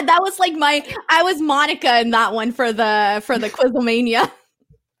 God, that was like I was Monica in that one for the Quizlemania.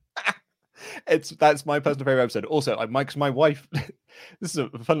 That's my personal favorite episode. Also, my wife. This is a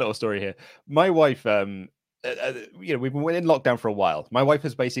fun little story here. My wife, we've been in lockdown for a while. My wife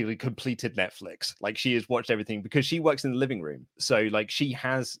has basically completed Netflix. Like, she has watched everything because she works in the living room. So like, she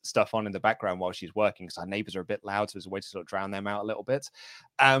has stuff on in the background while she's working, because our neighbors are a bit loud. So there's a way to sort of drown them out a little bit.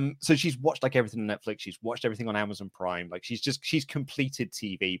 So she's watched like everything on Netflix. She's watched everything on Amazon Prime. Like, she's completed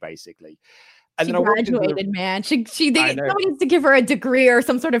TV basically. And she then graduated, man. Somebody needs to give her a degree or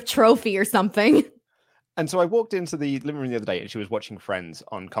some sort of trophy or something. And so I walked into the living room the other day, and she was watching Friends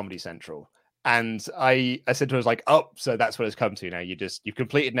on Comedy Central. And I said to her, I was like, oh, so that's what it's come to now. You've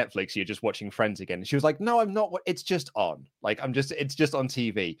completed Netflix. You're just watching Friends again. And she was like, no, I'm not. It's just on. Like, it's just on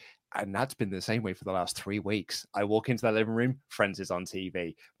TV. And that's been the same way for the last 3 weeks. I walk into that living room, Friends is on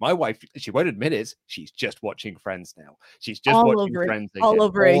TV. My wife, she won't admit it, she's just watching Friends now. She's just watching Friends again. All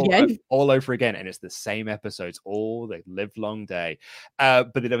over again. All over again. And it's the same episodes all the live long day.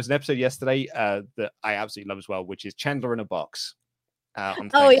 But there was an episode yesterday that I absolutely love as well, which is Chandler in a Box.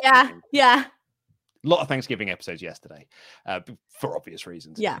 Yeah. A lot of Thanksgiving episodes yesterday, for obvious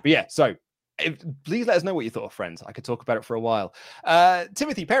reasons. Yeah. But yeah, so please let us know what you thought of Friends. I could talk about it for a while.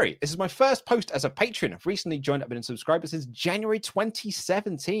 Timothy Perry, this is my first post as a patron. I've recently joined up, been a subscriber since January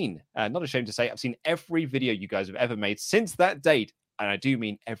 2017. Not ashamed to say, I've seen every video you guys have ever made since that date, and I do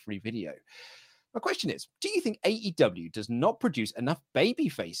mean every video. My question is, do you think AEW does not produce enough baby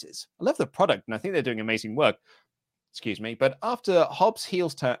faces? I love the product, and I think they're doing amazing work. Excuse me, but after Hobbs' heel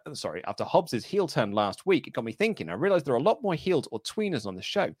turn last week, it got me thinking. I realized there are a lot more heels or tweeners on the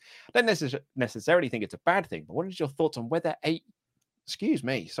show. I don't necessarily think it's a bad thing, but what is your thoughts on whether whether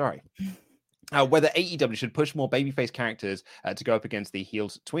AEW should push more babyface characters to go up against the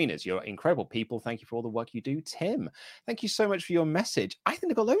heels tweeners? You're incredible people. Thank you for all the work you do, Tim. Thank you so much for your message. I think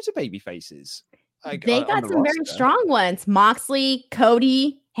they've got loads of baby faces. They got some very strong ones. Moxley,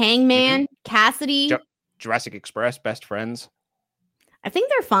 Cody, Hangman, Cassidy. Jurassic Express, best friends. I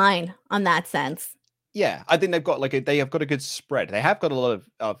think they're fine on that sense. Yeah, I think they've got they have got a good spread. They have got a lot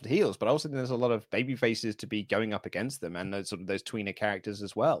of heels, but I also think there's a lot of baby faces to be going up against them, and those tweener characters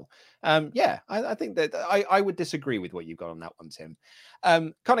as well. I think that I would disagree with what you've got on that one, Tim.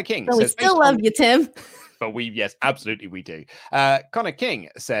 Connor King says, we still love you, Tim. But yes, absolutely we do. Connor King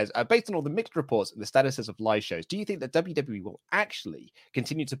says, based on all the mixed reports and the statuses of live shows, do you think that WWE will actually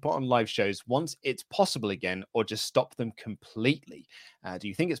continue to put on live shows once it's possible again, or just stop them completely? Do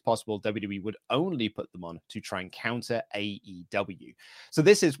you think it's possible WWE would only put them on to try and counter AEW? So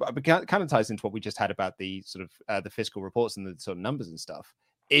this is kind of ties into what we just had about the sort of the fiscal reports and the sort of numbers and stuff.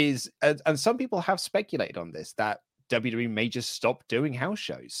 And some people have speculated on this, that WWE may just stop doing house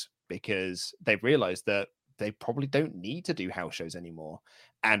shows because they've realized that they probably don't need to do house shows anymore,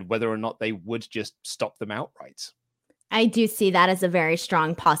 and whether or not they would just stop them outright. I do see that as a very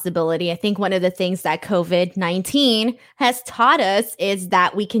strong possibility. I think one of the things that COVID-19 has taught us is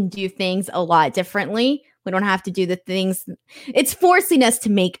that we can do things a lot differently. We don't have to do the things. It's forcing us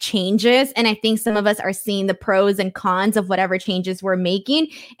to make changes. And I think some of us are seeing the pros and cons of whatever changes we're making.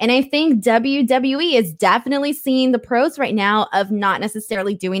 And I think WWE is definitely seeing the pros right now of not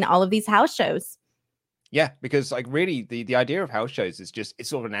necessarily doing all of these house shows. Yeah, because like really the idea of house shows is just, it's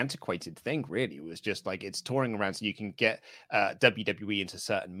sort of an antiquated thing, really. It was just like it's touring around so you can get WWE into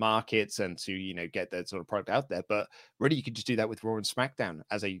certain markets and to, you know, get their sort of product out there. But really you could just do that with Raw and SmackDown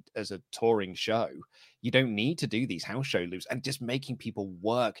as a touring show. You don't need to do these house show loops and just making people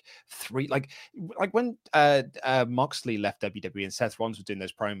work like when Moxley left WWE and Seth Rollins was doing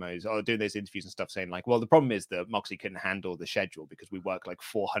those promos or doing those interviews and stuff saying like, well, the problem is that Moxley couldn't handle the schedule because we work like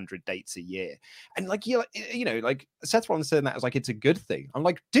 400 dates a year. And like, you know, like Seth Rollins saying that as like, it's a good thing. I'm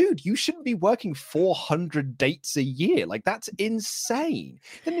like, dude, you shouldn't be working 400 dates a year. Like that's insane.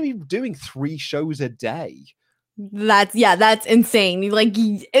 You shouldn't be doing 3 shows a day. That's insane. Like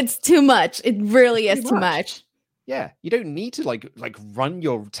it's too much. It really is too much. Yeah, you don't need to like run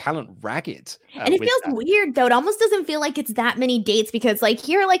your talent ragged. And it feels weird though. It almost doesn't feel like it's that many dates because like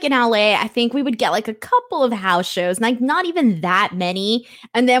here, like in LA, I think we would get like a couple of house shows, like not even that many.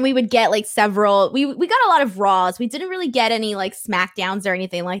 And then we would get like several. We got a lot of Raws. We didn't really get any like SmackDowns or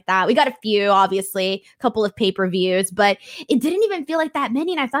anything like that. We got a few, obviously, a couple of pay-per-views, but it didn't even feel like that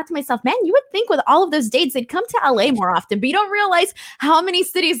many. And I thought to myself, man, you would think with all of those dates, they'd come to LA more often, but you don't realize how many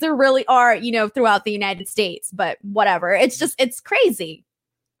cities there really are, you know, throughout the United States. But whatever. It's crazy.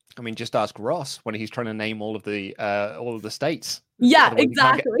 I mean, just ask Ross when he's trying to name all of the states. Yeah, otherwise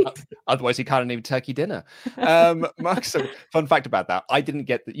exactly. Otherwise, he can't name turkey dinner. Mark, so fun fact about that: I didn't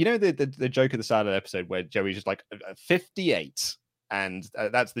get the joke at the start of the episode where Joey's just like 58, and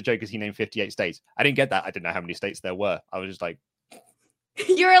that's the joke because he named 58 states. I didn't get that. I didn't know how many states there were. I was just like,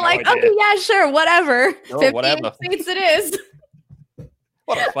 you were like, okay, yeah, sure, whatever. 58 whatever. states it is.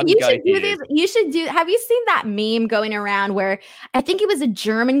 What a funny guy he is. You should do. Have you seen that meme going around where I think it was a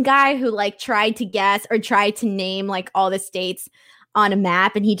German guy who like tried to guess or tried to name like all the states on a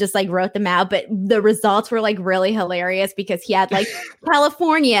map and he just like wrote them out, but the results were like really hilarious because he had like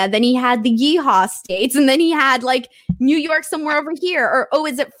California, then he had the Yeehaw states, and then he had like New York somewhere over here, or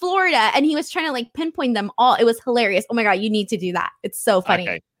is it Florida? And he was trying to like pinpoint them all. It was hilarious. Oh my God, you need to do that. It's so funny.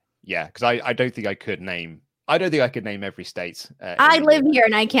 Okay. Yeah, because I don't think I could name. I don't think I could name every state. I live here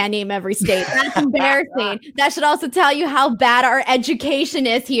and I can't name every state. That's embarrassing. That should also tell you how bad our education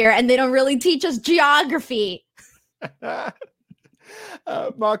is here, and they don't really teach us geography.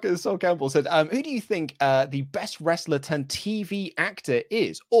 Marcus Sol Campbell said, who do you think the best wrestler turned TV actor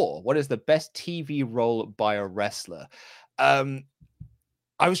is? Or what is the best TV role by a wrestler?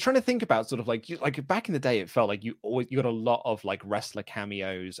 I was trying to think about sort of like back in the day, it felt like you got a lot of like wrestler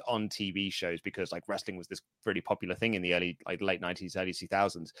cameos on TV shows because like wrestling was this really popular thing in the late 90s, early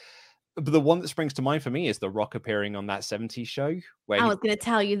 2000s. But the one that springs to mind for me is The Rock appearing on that 70s show. Where I was going to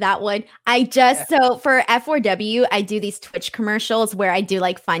tell you that one. So for F4W, I do these Twitch commercials where I do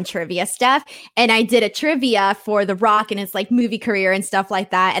like fun trivia stuff. And I did a trivia for The Rock and his like movie career and stuff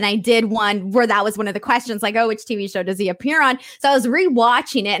like that. And I did one where that was one of the questions, like, oh, which TV show does he appear on? So I was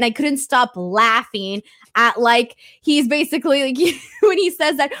rewatching it and I couldn't stop laughing at like, he's basically like, when he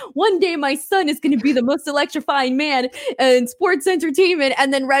says that one day my son is going to be the most electrifying man in sports entertainment.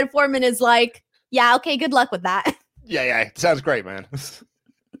 And then Red Foreman is like, yeah, okay, good luck with that. Yeah, sounds great, man.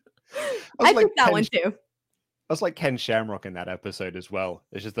 I took that one too. I was like Ken Shamrock in that episode as well.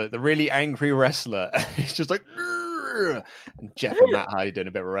 It's just the really angry wrestler. He's just like, and Jeff and Matt Hardy doing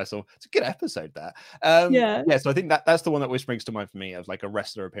a bit of a wrestle. It's a good episode, that. Yeah. So I think that's the one that always springs to mind for me of like a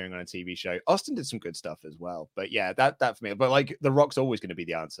wrestler appearing on a TV show. Austin did some good stuff as well, but yeah, that for me. But like The Rock's always going to be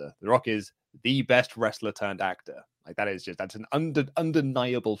the answer. The Rock is the best wrestler turned actor. Like that's an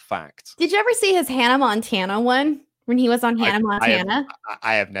undeniable fact. Did you ever see his Hannah Montana one? when he was on Hannah Montana?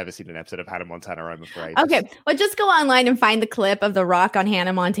 I have never seen an episode of Hannah Montana, I'm afraid. Okay, well, just go online and find the clip of The Rock on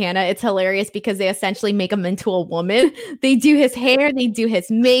Hannah Montana. It's hilarious because they essentially make him into a woman. They do his hair, they do his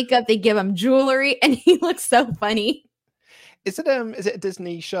makeup, they give him jewelry, and he looks so funny. Is it a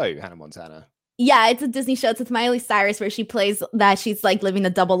Disney show, Hannah Montana? Yeah, it's a Disney show. It's with Miley Cyrus where she plays that she's like living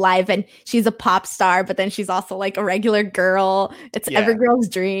the double life and she's a pop star, but then she's also like a regular girl. It's every girl's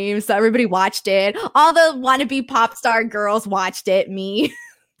dream. So everybody watched it. All the wannabe pop star girls watched it. Me.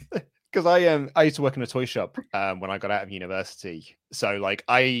 Because I used to work in a toy shop when I got out of university. So like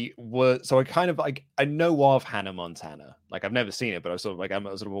I know of Hannah Montana. Like I've never seen it, but I'm sort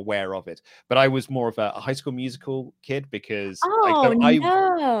of aware of it. But I was more of a High School Musical kid because no.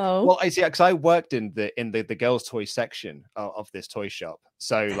 I see because I worked in the girls' toy section of this toy shop.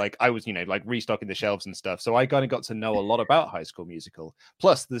 So like I was like restocking the shelves and stuff. So I kind of got to know a lot about High School Musical.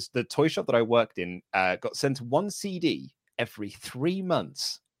 Plus, the toy shop that I worked in got sent one CD every 3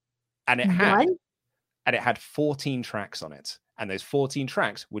 months. And it had 14 tracks on it, and those 14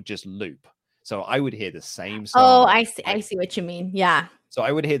 tracks would just loop. So I would hear the same song. Oh, I see what you mean. Yeah. So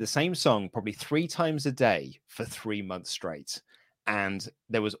I would hear the same song probably 3 times a day for 3 months straight, and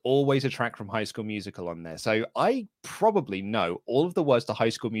there was always a track from High School Musical on there. So I probably know all of the words to High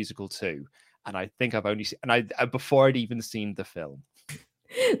School Musical 2, and I think I've only seen before I'd even seen the film.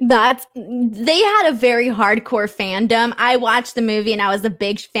 They had a very hardcore fandom. I watched the movie and I was a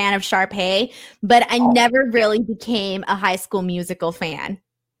big fan of Sharpay, but I never really became a High School Musical fan.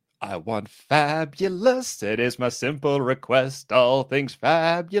 I want fabulous. It is my simple request. All things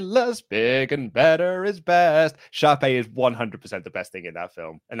fabulous, big and better is best. Sharpay is 100% the best thing in that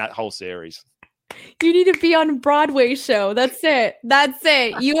film and that whole series. You need to be on a Broadway show. That's it.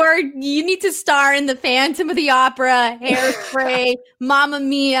 You need to star in the Phantom of the Opera, Hairspray, Mamma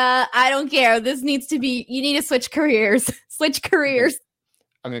Mia. I don't care. You need to switch careers.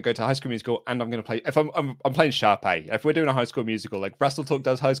 I'm going to go to High School Musical and I'm going to play, if I'm playing Sharpay. If we're doing a High School Musical, like Wrestle Talk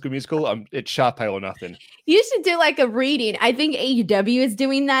does High School Musical, it's Sharpay or nothing. You should do like a reading. I think AEW is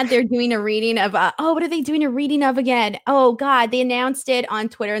doing that. They're doing a reading of, what are they doing a reading of again? Oh God, they announced it on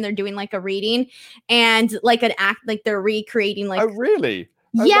Twitter and they're doing like a reading and like an act, like they're recreating like. Oh, really?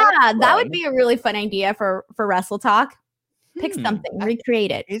 Yeah, that would be a really fun idea for Wrestle Talk. Pick something, recreate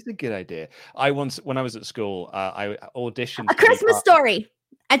it. It's a good idea. When I was at school, I auditioned. A Christmas Story.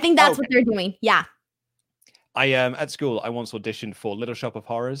 I think that's what they're doing. Yeah. At school, I once auditioned for Little Shop of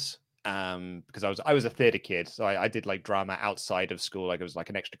Horrors because I was a theater kid, so I did like drama outside of school, like it was like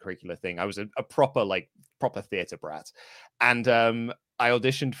an extracurricular thing. I was a proper theater brat, and I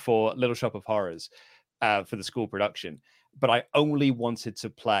auditioned for Little Shop of Horrors for the school production, but I only wanted to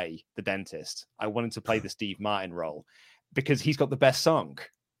play the dentist. I wanted to play the Steve Martin role because he's got the best song.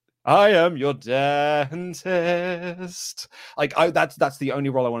 I am your dentist. Like that's the only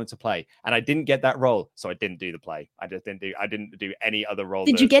role I wanted to play, and I didn't get that role, so I didn't do the play. I didn't do any other role.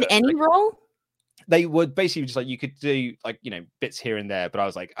 Did you get any role? They would basically just like you could do like bits here and there, but I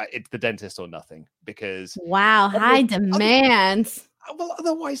was like, it's the dentist or nothing because wow, high demands. Well,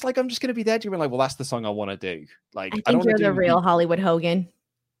 otherwise, like I'm just gonna be there doing like, well, that's the song I want to do. Like I think you're the real Hollywood Hogan.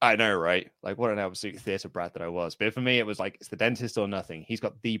 I know, right? Like, what an absolute theater brat that I was. But for me, it was like, it's the dentist or nothing. He's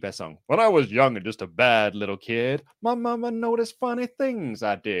got the best song. When I was young and just a bad little kid, my mama noticed funny things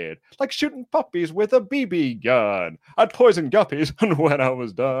I did, like shooting puppies with a BB gun. I'd poison guppies, and when I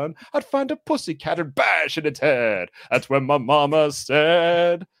was done, I'd find a pussycat and bash in its head. That's when my mama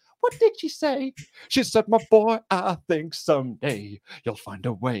said, what did she say? She said, my boy, I think someday you'll find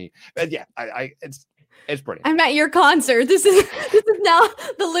a way. And yeah, it's brilliant. I'm at your concert. This is now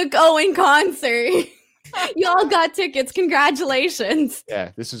the Luke Owen concert. You all got tickets. Congratulations.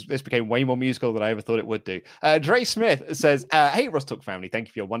 Yeah, this became way more musical than I ever thought it would do. Dre Smith says, hey, Ross Talk family, thank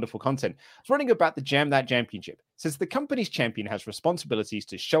you for your wonderful content. I was wondering about the Jam That Championship. Since the company's champion has responsibilities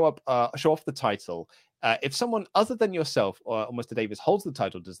to show off the title, if someone other than yourself or Mr. Davis holds the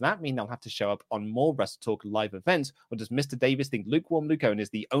title, does that mean they'll have to show up on more Wrestle Talk live events? Or does Mr. Davis think lukewarm Luke Owen is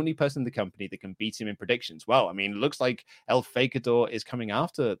the only person in the company that can beat him in predictions? Well, I mean, it looks like El Fakador is coming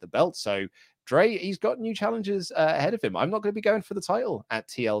after the belt. So Dre, he's got new challenges ahead of him. I'm not going to be going for the title at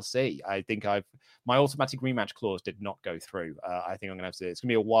TLC. I think my automatic rematch clause did not go through. I think I'm going to have to, it's going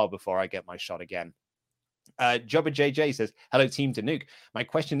to be a while before I get my shot again. Jubba JJ says, hello team Danuke. My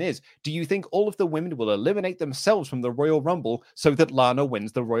question is, do you think all of the women will eliminate themselves from the Royal Rumble so that Lana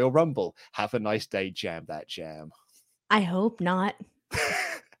wins the Royal Rumble? Have a nice day, Jam That Jam. I hope not.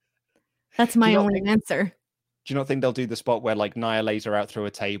 That's my only answer. Do you not think they'll do the spot where like Nia lays her out through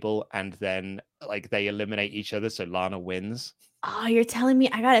a table and then like they eliminate each other so Lana wins? Oh, you're telling me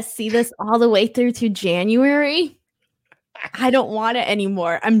I gotta see this all the way through to January? I don't want it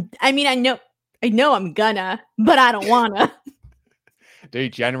anymore. I know I'm gonna, but I don't wanna.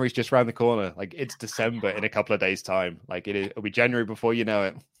 Dude, January's just around the corner. Like, it's December in a couple of days' time. Like, it'll be January before you know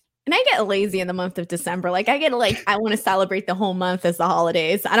it. And I get lazy in the month of December. Like, I want to celebrate the whole month as the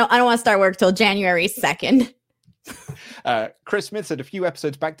holidays. I don't want to start work till January 2nd. Chris Smith said a few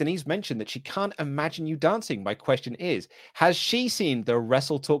episodes back, Denise mentioned that she can't imagine you dancing. My question is, has she seen the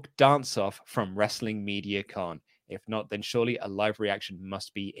Wrestle Talk dance-off from Wrestling Media Con? If not, then surely a live reaction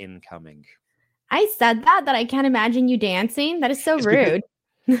must be incoming. I said that I can't imagine you dancing. That is so rude.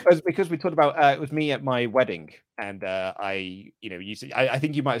 It's because we talked about it was me at my wedding, and I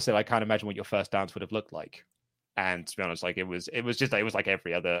think you might have said I can't imagine what your first dance would have looked like. And to be honest, like it was like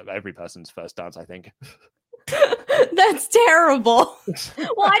every person's first dance, I think. That's terrible.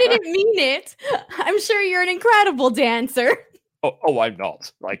 Well, I didn't mean it. I'm sure you're an incredible dancer. Oh, I'm not.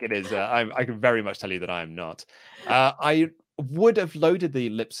 Like it is. I can very much tell you that I am not. I would have loaded the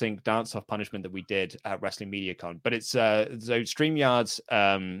lip sync dance off punishment that we did at Wrestling Media Con, but it's so StreamYard's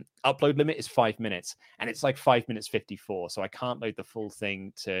upload limit is 5 minutes, and it's like 5 minutes 54, so I can't load the full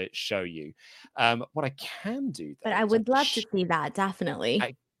thing to show you. What I can do, but I would love to see that, definitely.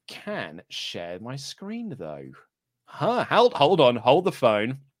 I can share my screen though. Hold on, hold the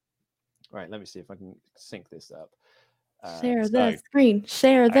phone. Right, let me see if I can sync this up. Share the screen.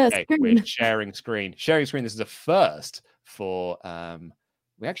 Share the screen. We're sharing screen. Sharing screen. This is a first for.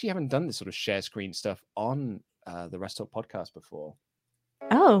 We actually haven't done this sort of share screen stuff on the Rest Talk podcast before.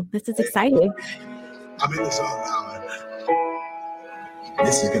 Oh, this is exciting. I'm in this all now.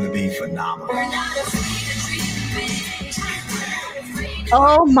 This is going to be phenomenal.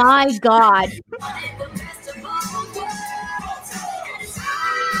 Oh my God.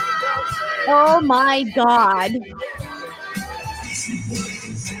 Oh my God.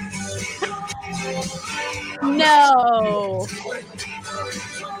 No.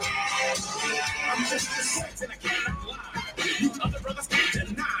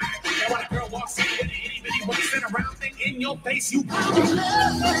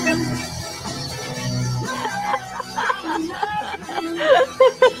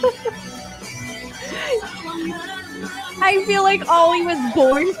 I feel like Ollie was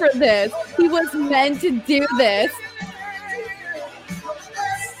born for this. He was meant to do this.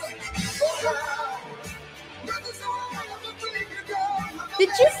 Did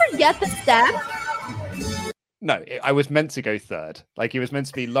you forget the step? No, I was meant to go third. Like, it was meant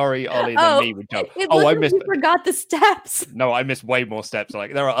to be Laurie, Ollie, and then me would jump. I missed. You forgot the steps. No, I missed way more steps.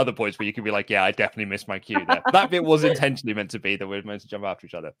 Like, there are other points where you can be like, yeah, I definitely missed my cue there. That bit was intentionally meant to be that we were meant to jump after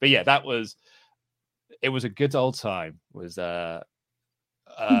each other. But yeah, it was a good old time. That's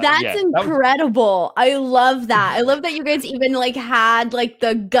incredible. I love that. I love that you guys even had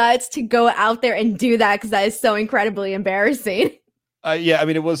the guts to go out there and do that, because that is so incredibly embarrassing. Yeah, I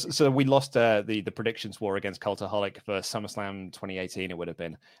mean, it was. So we lost the predictions war against Cultaholic for SummerSlam 2018. It would have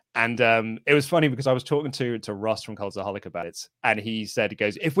been, and it was funny because I was talking to Ross from Cultaholic about it, and he said,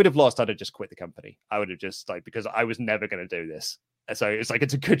 if we'd have lost, I'd have just quit the company. I would have just because I was never going to do this. And so it's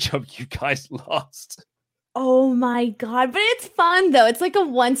it's a good job you guys lost. Oh my God. But it's fun though. It's like a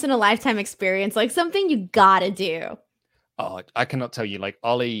once in a lifetime experience, like something you gotta do. Oh, I cannot tell you,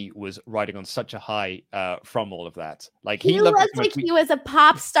 Ollie was riding on such a high from all of that. He looked like he was a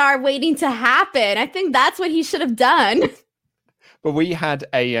pop star waiting to happen. I think that's what he should have done. But we had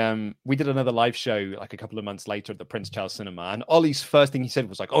we did another live show a couple of months later at the Prince Charles Cinema, and Ollie's first thing he said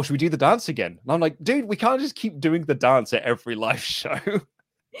was oh, should we do the dance again? And I'm like, dude, we can't just keep doing the dance at every live show.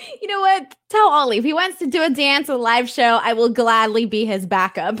 You know what? Tell Ollie, if he wants to do a dance at a live show, I will gladly be his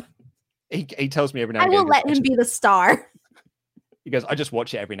backup. He tells me every now and again. I will let him be the star. He goes, I just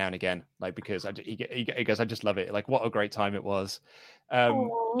watch it every now and again, because he goes, I just love it. What a great time it was.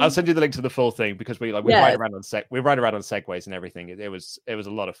 I'll send you the link to the full thing, because we ride around on segways and everything. It was a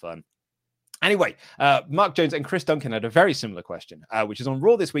lot of fun. Anyway, Mark Jones and Chris Duncan had a very similar question, which is on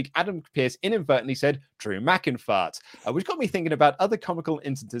Raw this week. Adam Pearce inadvertently said Drew McIntyre, which got me thinking about other comical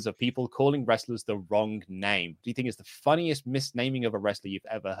instances of people calling wrestlers the wrong name. Do you think it's the funniest misnaming of a wrestler you've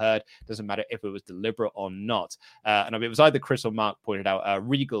ever heard? Doesn't matter if it was deliberate or not. And it was either Chris or Mark pointed out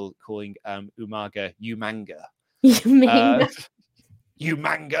Regal calling Umaga Umanga.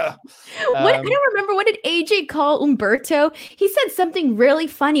 Umanga. I don't remember. What did AJ call Umberto? He said something really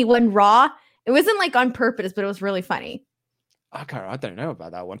funny when Raw. It wasn't on purpose, but it was really funny. Okay, I don't know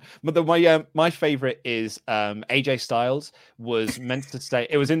about that one. But my favorite is AJ Styles was meant to say,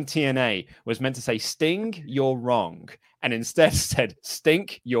 it was in TNA, was meant to say Sting, you're wrong, and instead said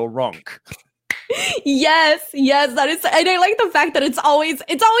Stink, you're wrong. Yes, that is, and I like the fact that it's always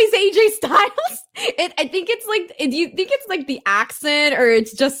AJ Styles. I think it's like, do you think it's like the accent, or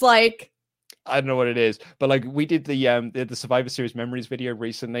it's just like, I don't know what it is, but like we did the Survivor Series memories video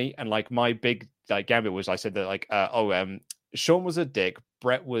recently, and like my big like gambit was I said that like Shawn was a dick,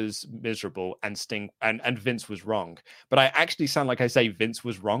 Brett was miserable, and Sting and Vince was wrong. But I actually sound like I say Vince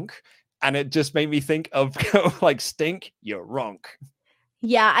was wrong, and it just made me think of like Stink, you're wrong.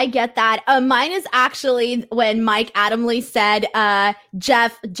 Yeah, I get that. Mine is actually when Mike Adamle said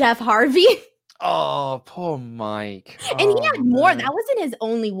Jeff Harvey. Oh, poor Mike. And he had more. That wasn't his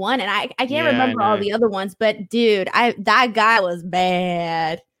only one. And I can't remember all the other ones. But dude, that guy was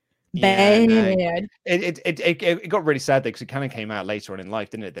bad. Bad. Yeah, no. It got really sad because it kind of came out later on in life,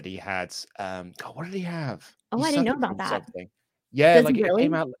 didn't it? That he had God, what did he have? Oh, I didn't know about that. Something. Yeah, Does like it really?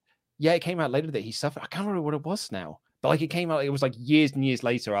 came out. Yeah, it came out later that he suffered. I can't remember what it was now. But like it came out, it was like years and years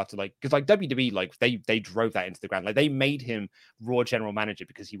later after like, because like WWE, like they drove that into the ground. Like they made him Raw general manager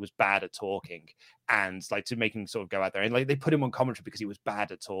because he was bad at talking, and like to make him sort of go out there, and like they put him on commentary because he was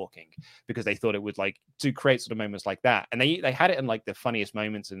bad at talking, because they thought it would like to create sort of moments like that. And they had it in like the funniest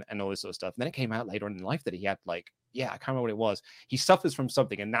moments and all this sort of stuff. And then it came out later on in life that he had like, I can't remember what it was. He suffers from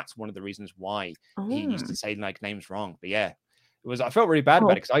something, and that's one of the reasons why he used to say like names wrong. But yeah, it was, I felt really bad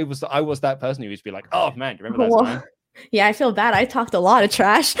about it because I was that person who used to be like, oh man, do you remember that time? Yeah, I feel bad. I talked a lot of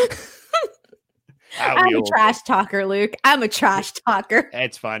trash. I'm a trash talker, Luke. I'm a trash talker.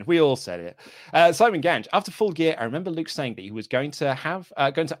 It's fine. We all said it. Simon Gange, after Full Gear, I remember Luke saying that he was going to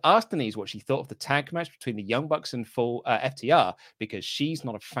ask Denise what she thought of the tag match between the Young Bucks and Full FTR, because she's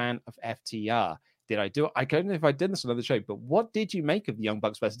not a fan of FTR. Did I do it? I don't know if I did this on another show, but what did you make of the Young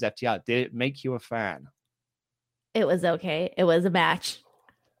Bucks versus FTR? Did it make you a fan? It was okay. It was a match.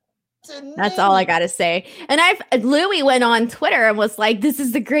 That's all I gotta say. And Louis went on Twitter and was like, "This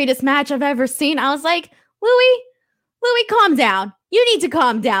is the greatest match I've ever seen." I was like, Louis, calm down. You need to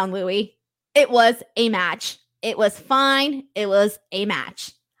calm down, Louis. It was a match. It was fine. It was a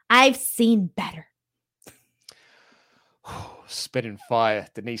match. I've seen better. Spitting fire,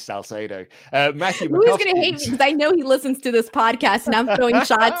 Denise Salcedo. Matthew Louis is gonna hate me because I know he listens to this podcast, and I'm throwing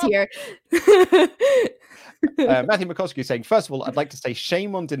shots here. Matthew McCoskey saying, first of all, I'd like to say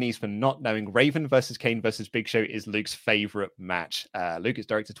shame on Denise for not knowing Raven versus Kane versus Big Show is Luke's favorite match. Luke, is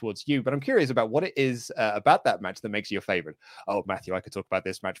directed towards you, but I'm curious about what it is about that match that makes you your favorite. Oh, Matthew, I could talk about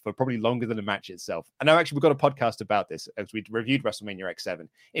this match for probably longer than the match itself. And now actually we've got a podcast about this as we reviewed WrestleMania X7.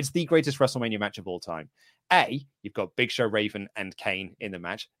 It's the greatest WrestleMania match of all time. A, you've got Big Show, Raven, and Kane in the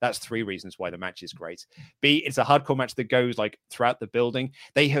match. That's 3 reasons why the match is great. B, it's a hardcore match that goes like throughout the building.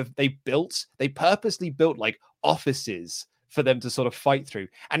 They purposely built like offices for them to sort of fight through.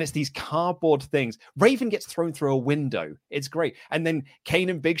 And it's these cardboard things. Raven gets thrown through a window. It's great. And then Kane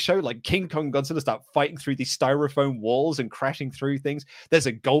and Big Show, like King Kong Godzilla, start fighting through these styrofoam walls and crashing through things. There's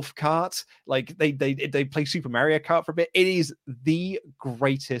a golf cart. Like they play Super Mario Kart for a bit. It is the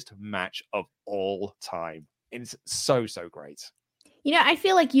greatest match of all time. It's so great. You know, I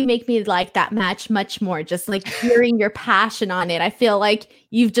feel like you make me like that match much more, just like hearing your passion on it. I feel like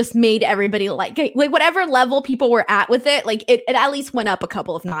you've just made everybody like whatever level people were at with it, like it at least went up a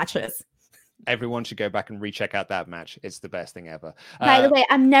couple of notches. Everyone should go back and recheck out that match. It's the best thing ever. By the way,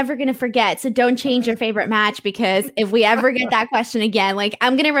 I'm never going to forget. So don't change your favorite match, because if we ever get that question again, like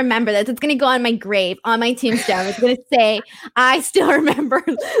I'm going to remember this. It's going to go on my grave, on my tombstone. It's going to say, I still remember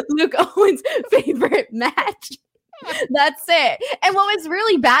Luke Owen's favorite match. That's it. And what was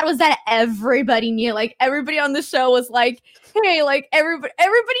really bad was that everybody knew. Like everybody on the show was like, hey, like everybody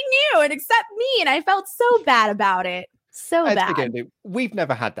knew, and except me. And I felt so bad about it. So bad. Again, we've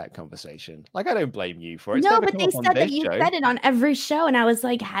never had that conversation. Like, I don't blame you for it. No, but they said that you said it on every show, and I was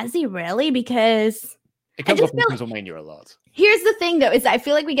like, has he really? Because it comes up in WrestleMania a lot. Here's the thing, though, is I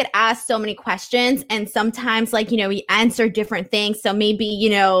feel like we get asked so many questions, and sometimes, like, you know, we answer different things. So maybe,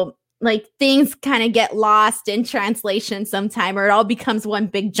 you know, like things kind of get lost in translation sometime, or it all becomes one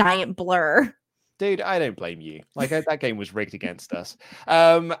big giant blur. Dude, I don't blame you. Like that game was rigged against us.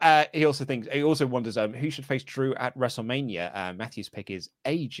 He also wonders who should face Drew at WrestleMania. Matthew's pick is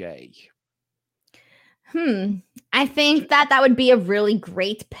AJ. I think that would be a really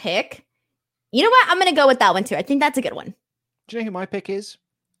great pick. You know what? I'm going to go with that one too. I think that's a good one. Do you know who my pick is?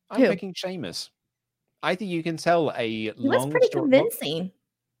 I'm picking Sheamus. I think you can tell He was pretty convincing.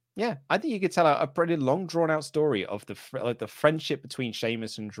 Yeah, I think you could tell a pretty long, drawn-out story of the friendship between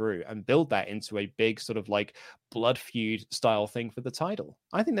Sheamus and Drew, and build that into a big sort of like blood feud style thing for the title.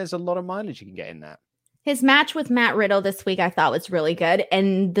 I think there's a lot of mileage you can get in that. His match with Matt Riddle this week, I thought was really good,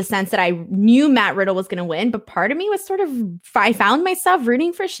 in the sense that I knew Matt Riddle was going to win, but part of me was I found myself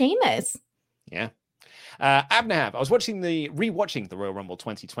rooting for Sheamus. Yeah. Abnahab, I was rewatching the Royal Rumble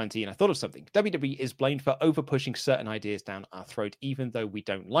 2020, and I thought of something. WWE is blamed for over-pushing certain ideas down our throat, even though we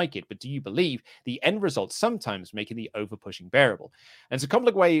don't like it. But do you believe the end result sometimes making the over-pushing bearable? And it's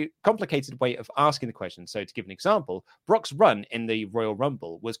a complicated way of asking the question. So to give an example, Brock's run in the Royal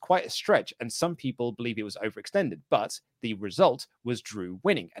Rumble was quite a stretch, and some people believe it was overextended. But the result was Drew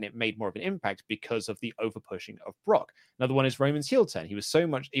winning, and it made more of an impact because of the over-pushing of Brock. Another one is Roman's heel turn. He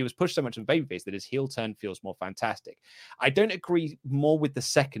was pushed so much in babyface that his heel turn feels more fantastic. I don't agree more with the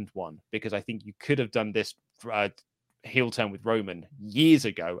second one, because I think you could have done this heel turn with Roman years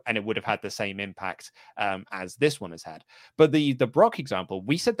ago and it would have had the same impact as this one has had. But the Brock example,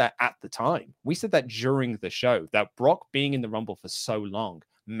 we said that at the time. We said that during the show, that Brock being in the Rumble for so long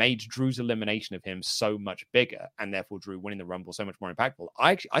made Drew's elimination of him so much bigger, and therefore Drew winning the Rumble so much more impactful.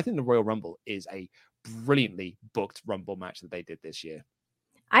 I think the Royal Rumble is a brilliantly booked Rumble match that they did this year.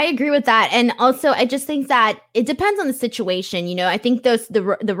 I agree with that. And also, I just think that it depends on the situation. You know, I think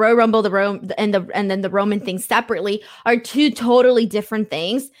the Royal Rumble, and then the Roman thing separately are two totally different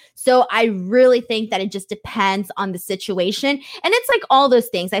things. So I really think that it just depends on the situation. And it's like all those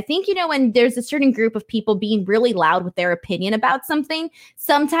things. I think, you know, when there's a certain group of people being really loud with their opinion about something,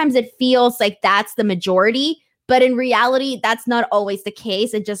 sometimes it feels like that's the majority. But in reality, that's not always the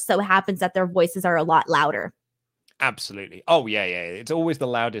case. It just so happens that their voices are a lot louder. Absolutely. Oh yeah. It's always the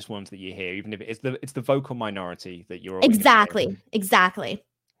loudest ones that you hear, even if it's the vocal minority that you're. Exactly.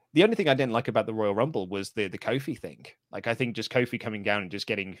 The only thing I didn't like about the Royal Rumble was the Kofi thing. Like, I think just Kofi coming down and just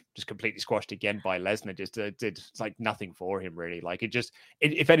getting completely squashed again by Lesnar just did like nothing for him really. Like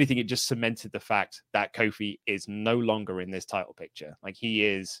if anything, it just cemented the fact that Kofi is no longer in this title picture. Like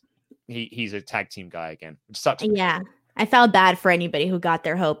he's a tag team guy again. Yeah, I felt bad for anybody who got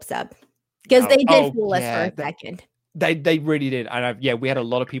their hopes up because they did fool us for a second. They really did. And we had a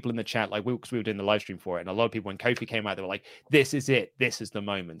lot of people in the chat, like because we were doing the live stream for it. And a lot of people, when Kofi came out, they were like, this is it. This is the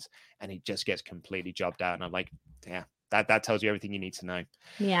moment. And he just gets completely jobbed out. And I'm like, yeah, that tells you everything you need to know.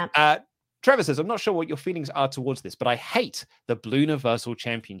 Yeah. Trevor says, I'm not sure what your feelings are towards this, but I hate the Blue Universal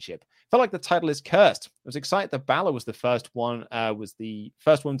Championship. Felt like the title is cursed. I was excited that Balor was the first one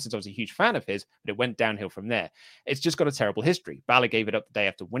since I was a huge fan of his, but it went downhill from there. It's just got a terrible history. Balor gave it up the day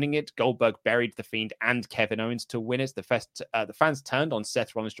after winning it. Goldberg buried The Fiend and Kevin Owens to win it. The fans turned on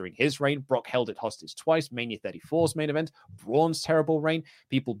Seth Rollins during his reign. Brock held it hostage twice. Mania 34's main event. Braun's terrible reign.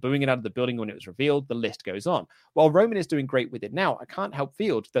 People booing it out of the building when it was revealed. The list goes on. While Roman is doing great with it now, I can't help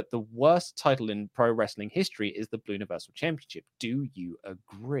feel that the worst title in pro wrestling history is the Blue Universal Championship. Do you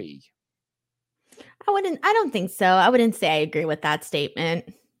agree? I don't think so. I wouldn't say I agree with that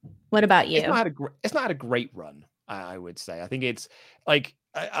statement. What about you? It's not had a great run, I would say. I think it's like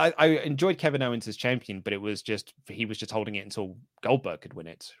I enjoyed Kevin Owens as champion, but he was just holding it until Goldberg could win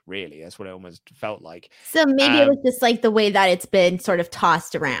it. Really, that's what it almost felt like. So maybe it was just like the way that it's been sort of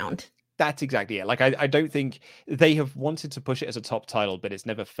tossed around. That's exactly it. Like, I don't think they have wanted to push it as a top title, but it's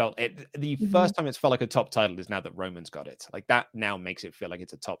never felt it. The first time it's felt like a top title is now that Roman's got it. Like, that now makes it feel like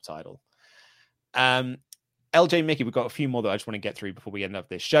it's a top title. LJ Mickey, we've got a few more that I just want to get through before we end up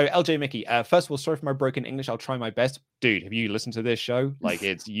this show. LJ Mickey, first of all, sorry for my broken English. I'll try my best. Dude, have you listened to this show? Like,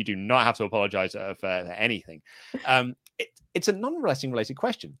 you do not have to apologize for anything. It's a non-wrestling related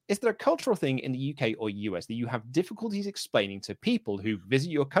question. Is there a cultural thing in the UK or US that you have difficulties explaining to people who visit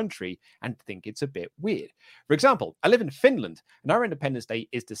your country and think it's a bit weird? For example, I live in Finland and our Independence Day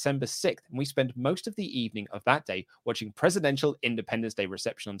is December 6th, and we spend most of the evening of that day watching presidential Independence Day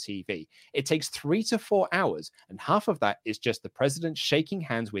reception on TV. It takes 3 to 4 hours, and half of that is just the president shaking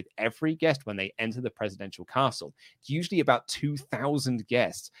hands with every guest when they enter the presidential castle. It's usually about 2,000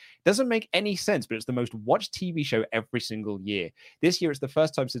 guests. Doesn't make any sense, but it's the most watched TV show every single year. This year, it's the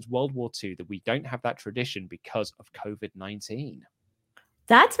first time since World War II that we don't have that tradition because of COVID-19.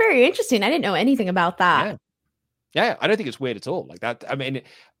 That's very interesting. I didn't know anything about that. Yeah, I don't think it's weird at all. Like that. I mean,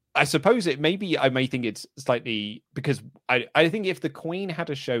 I suppose I may think it's slightly because I think if the Queen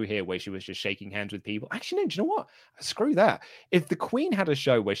had a show here where she was just shaking hands with people, actually, no, do you know what? Screw that. If the Queen had a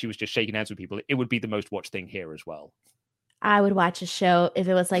show where she was just shaking hands with people, it would be the most watched thing here as well. I would watch a show if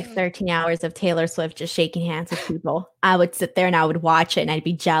it was like 13 hours of Taylor Swift just shaking hands with people. I would sit there and I would watch it and I'd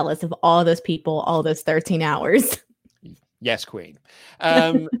be jealous of all those people, all those 13 hours. Yes, Queen.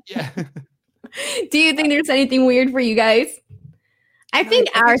 Yeah. Do you think there's anything weird for you guys? I think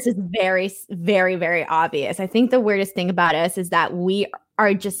ours is very, very, very obvious. I think the weirdest thing about us is that we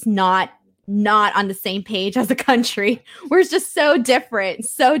are just not on the same page as a country. We're just so different.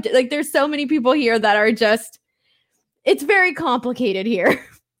 So there's so many people here that are just, it's very complicated here.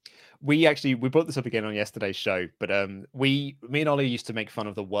 we brought this up again on yesterday's show, but me and Ollie used to make fun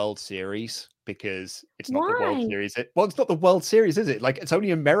of the World Series because it's not the World Series. Well, it's not the World Series, is it? Like, it's only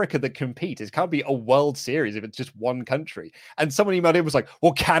America that compete. It can't be a World Series if it's just one country. And someone emailed in was like,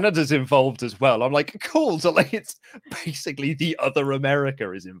 well, Canada's involved as well. I'm like, cool. So like, it's basically the other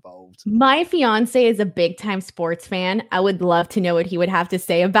America is involved. My fiance is a big time sports fan. I would love to know what he would have to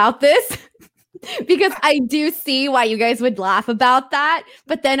say about this. Because I do see why you guys would laugh about that.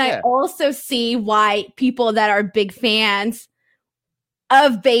 But then I also see why people that are big fans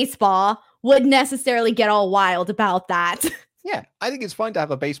of baseball would necessarily get all wild about that. Yeah, I think it's fine to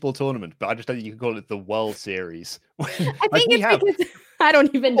have a baseball tournament, but I just don't think you can call it the World Series. I think because I don't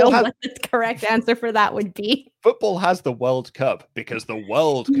even know what the correct answer for that would be. Football has the World Cup because the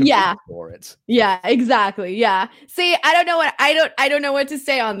world competes for it. Yeah, exactly. Yeah. See, I don't know what to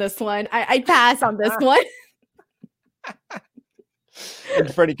say on this one. I pass on this one.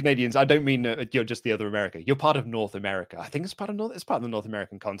 And for any Canadians, I don't mean you're just the other America. You're part of North America. I think it's part of the North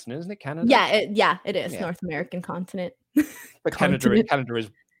American continent, isn't it? Canada. Yeah, it is North American continent. But Canada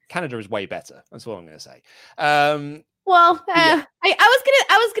is way better. That's all I'm going to say. Well, I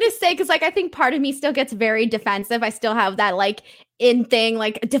was gonna say, because like I think part of me still gets very defensive. I still have that like in thing,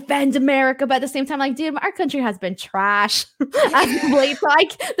 like defend America, but at the same time, like, dude, our country has been trash as of late.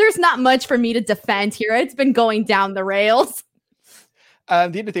 Like, there's not much for me to defend here. It's been going down the rails.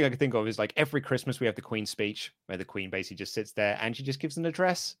 The other thing I can think of is like every Christmas we have the Queen's speech, where the Queen basically just sits there and she just gives an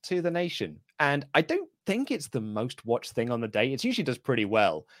address to the nation. And I don't think it's the most watched thing on the day. It usually does pretty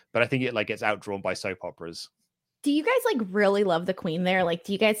well, but I think it like gets outdrawn by soap operas. Do you guys like really love the Queen there? Like,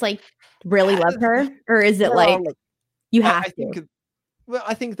 do you guys like really love her, or is it like you have to? Well,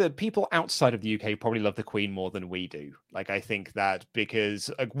 I think that people outside of the UK probably love the Queen more than we do. Like, I think that because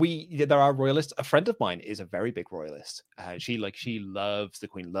there are royalists. A friend of mine is a very big royalist. She loves the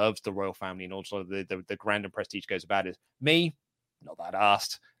Queen, loves the royal family, and also the grand and prestige goes about it. Me, not that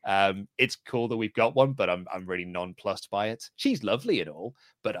asked. It's cool that we've got one, but I'm really nonplussed by it. She's lovely and all,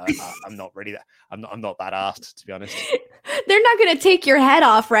 but I'm not really that. I'm not that asked, to be honest. They're not going to take your head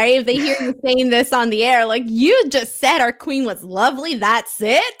off, right? If they hear you saying this on the air, like, you just said our Queen was lovely. That's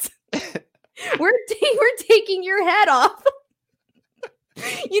it. We're taking your head off.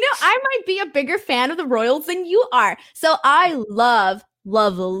 You know, I might be a bigger fan of the royals than you are. So I love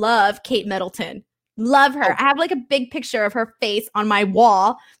Kate Middleton. Love her. I have like a big picture of her face on my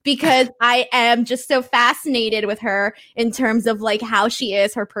wall because I am just so fascinated with her in terms of like how she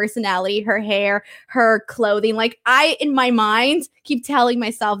is, her personality, her hair, her clothing. Like, I, in my mind, keep telling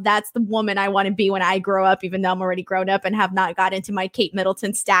myself that's the woman I want to be when I grow up, even though I'm already grown up and have not got into my Kate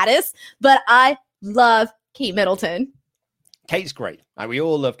Middleton status. But I love Kate Middleton. Kate's great. We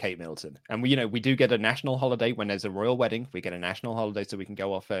all love Kate Middleton. And we do get a national holiday when there's a royal wedding. We get a national holiday so we can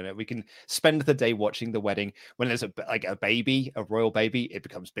go off and we can spend the day watching the wedding. When there's a baby, a royal baby, it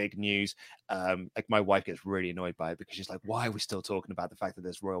becomes big news. Like, my wife gets really annoyed by it because she's like, why are we still talking about the fact that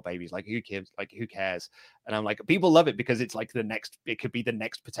there's royal babies? Like, who cares? Like, who cares? And I'm like, people love it because it's like it could be the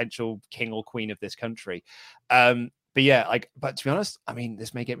next potential king or queen of this country. But yeah, but to be honest, I mean,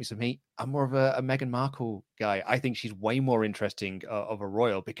 this may get me some heat. I'm more of a Meghan Markle guy. I think she's way more interesting of a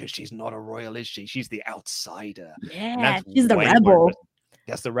royal because she's not a royal, is she? She's the outsider. Yeah, she's the rebel.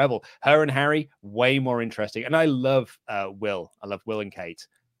 That's the rebel. Her and Harry, way more interesting. And I love Will. I love Will and Kate.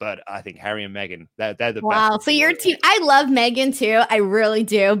 But I think Harry and Meghan, they're the best. Wow. So your team, I love Meghan too. I really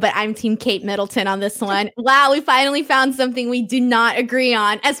do. But I'm team Kate Middleton on this one. Wow. We finally found something we do not agree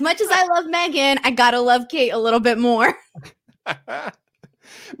on. As much as I love Meghan, I got to love Kate a little bit more.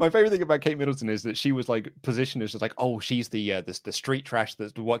 My favorite thing about Kate Middleton is that she was like positioned as like, oh, she's the street trash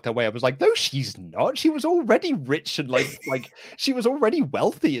that's worked her way. I was like, no, she's not. She was already rich and like she was already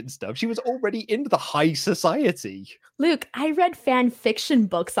wealthy and stuff. She was already into the high society. Luke, I read fan fiction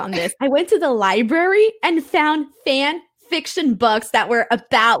books on this. I went to the library and found fan fiction books that were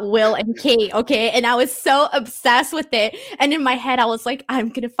about Will and Kate, okay? And I was so obsessed with it. And in my head, I was like, I'm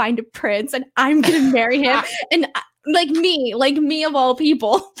going to find a prince and I'm going to marry him. And like me of all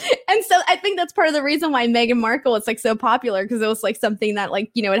people. And so I think that's part of the reason why Meghan Markle is like so popular, because it was like something that like,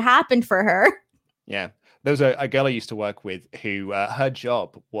 you know, it happened for her. Yeah. There was a girl I used to work with who her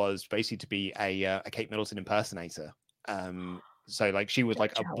job was basically to be a Kate Middleton impersonator. So like she was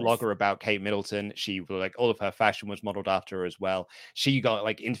like a blogger about Kate Middleton. She like all of her fashion was modeled after her as well. She got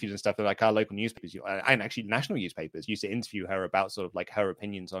like interviews and stuff that like our local newspapers and actually national newspapers used to interview her about sort of like her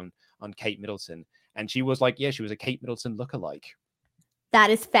opinions on Kate Middleton. And she was like, yeah, she was a Kate Middleton lookalike. That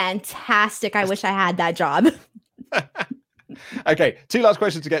is fantastic. I wish I had that job. Okay, 2 last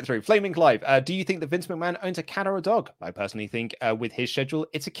questions to get through. Flaming Clive, do you think that Vince McMahon owns a cat or a dog? I personally think with his schedule,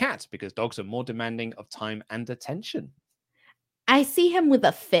 it's a cat because dogs are more demanding of time and attention. I see him with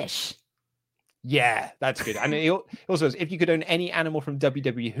a fish. Yeah, that's good. And he also says, if you could own any animal from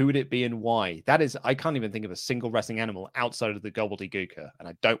WWE, who would it be and why? That is, I can't even think of a single wrestling animal outside of the gobbledygooker, and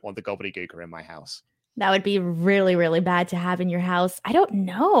I don't want the gobbledygooker in my house. That would be really, really bad to have in your house. I don't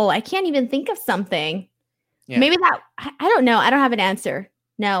know. I can't even think of something. Yeah. Maybe that, I don't know. I don't have an answer.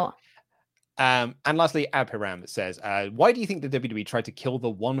 No. And lastly, Abhiram says, why do you think the WWE tried to kill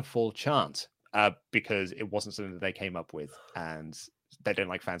the one fall chant? Because it wasn't something that they came up with, and they don't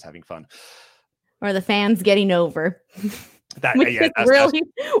like fans having fun. Or the fans getting over. Which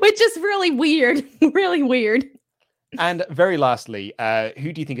is really weird. Really weird. And very lastly,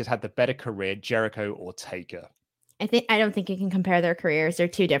 who do you think has had the better career, Jericho or Taker? I don't think you can compare their careers. They're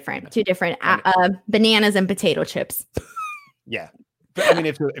two different bananas and potato chips. Yeah. But I mean,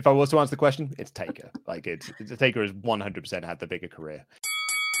 if I was to answer the question, it's Taker. Like it's Taker has 100% had the bigger career.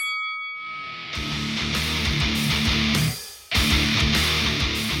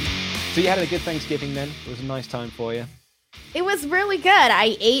 So you had a good Thanksgiving then? It was a nice time for you? It was really good.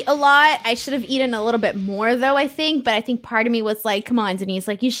 I ate a lot. I should have eaten a little bit more though, I think. But I think part of me was like, come on, Denise,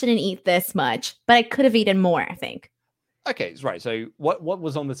 like you shouldn't eat this much. But I could have eaten more, I think. Okay, right. So what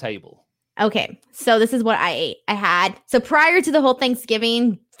was on the table? Okay, so this is what I ate. So prior to the whole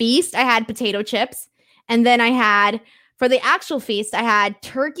Thanksgiving feast, I had potato chips. And then for the actual feast, I had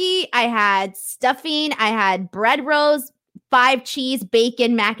turkey, I had stuffing, I had bread rolls, 5 cheese,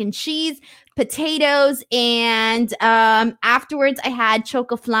 bacon, mac and cheese, potatoes, and afterwards I had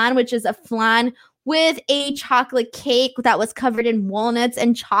choco flan, which is a flan with a chocolate cake that was covered in walnuts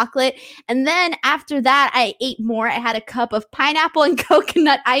and chocolate. And then after that, I ate more. I had a cup of pineapple and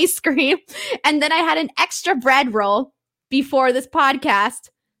coconut ice cream. And then I had an extra bread roll before this podcast.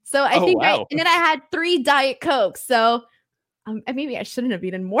 So I think and then I had 3 Diet Cokes. So maybe I shouldn't have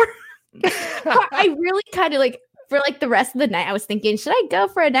eaten more. I really kind of like, for like the rest of the night, I was thinking, should I go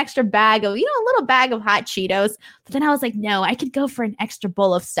for an extra bag of, a little bag of hot Cheetos? But then I was like, no, I could go for an extra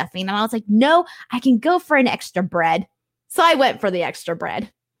bowl of stuffing. And I was like, no, I can go for an extra bread. So I went for the extra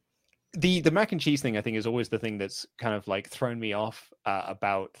bread. The mac and cheese thing, I think, is always the thing that's kind of like thrown me off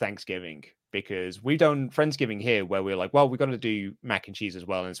about Thanksgiving, because we've done Friendsgiving here where we're like, well, we're going to do mac and cheese as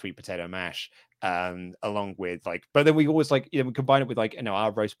well and sweet potato mash along with like, but then we always like, we combine it with like,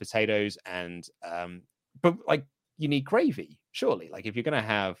 our roast potatoes and, but like, you need gravy, surely. Like if you're going to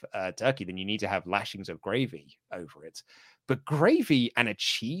have turkey, then you need to have lashings of gravy over it. But gravy and a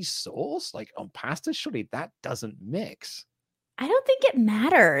cheese sauce, like on pasta, surely that doesn't mix. I don't think it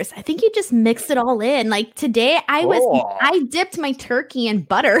matters. I think you just mix it all in. Like today, I dipped my turkey in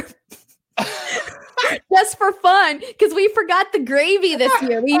butter. Just for fun, because we forgot the gravy this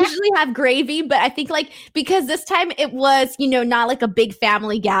year. We usually have gravy, but I think like because this time it was, not like a big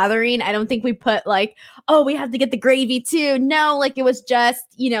family gathering. I don't think we put like, oh, we have to get the gravy too. No, like it was just,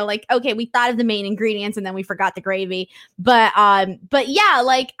 like, okay, we thought of the main ingredients and then we forgot the gravy. But yeah,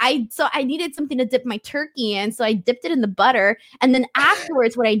 like I needed something to dip my turkey in. So I dipped it in the butter. And then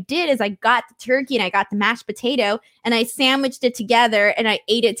afterwards, what I did is I got the turkey and I got the mashed potato and I sandwiched it together and I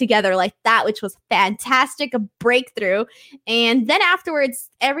ate it together like that, which was fantastic, a breakthrough. And then afterwards,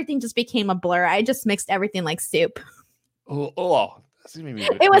 everything just became a blur. I just mixed everything like soup. It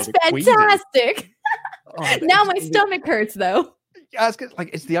was fantastic. Now my stomach hurts though. Yeah, it's good. Like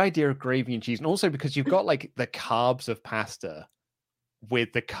it's the idea of gravy and cheese, and also because you've got like the carbs of pasta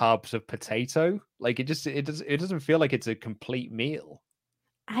with the carbs of potato. Like it doesn't feel like it's a complete meal.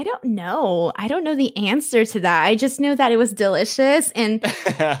 I don't know. I don't know the answer to that. I just know that it was delicious, and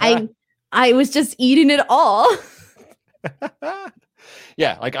I was just eating it all.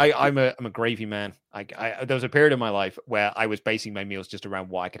 Yeah, like I'm a gravy man. There was a period in my life where I was basing my meals just around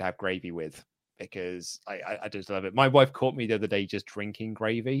what I could have gravy with, because I just love it. My wife caught me the other day just drinking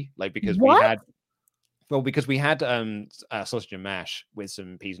gravy, like because we had sausage and mash with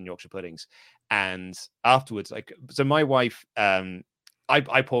some peas and Yorkshire puddings, and afterwards, like, so my wife,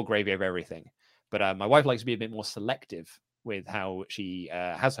 I pour gravy over everything, but my wife likes to be a bit more selective with how she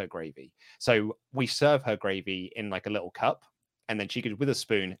has her gravy. So we serve her gravy in like a little cup, and then she could, with a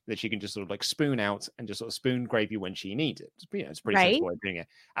spoon, that she can just sort of like spoon out and just sort of spoon gravy when she needs it. It's pretty sensible way of doing it,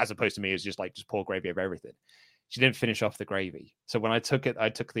 as opposed to me is just pour gravy over everything. She didn't finish off the gravy. So when I took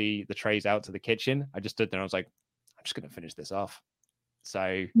the trays out to the kitchen, I just stood there and I was like, I'm just going to finish this off.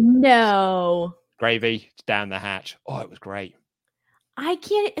 So no gravy down the hatch. Oh, it was great. I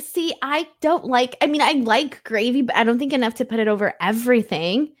can't see. I like gravy, but I don't think enough to put it over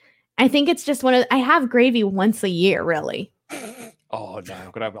everything. I think it's just I have gravy once a year, really. Oh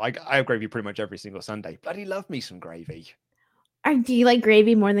no, I have gravy pretty much every single Sunday. Bloody love me some gravy. Do you like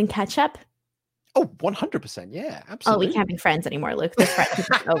gravy more than ketchup? Oh, 100%. Yeah, absolutely. Oh, we can't be friends anymore, Luke. This friendship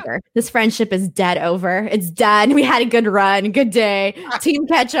is over. This friendship is dead over. It's done. We had a good run, good day. Team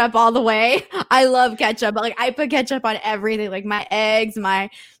ketchup all the way. I love ketchup. But like I put ketchup on everything, like my eggs, my,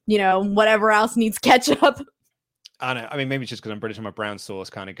 whatever else needs ketchup. I know. I mean, maybe it's just because I'm British. I'm a brown sauce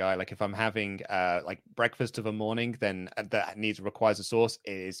kind of guy. Like if I'm having like breakfast of a morning, then that requires a sauce.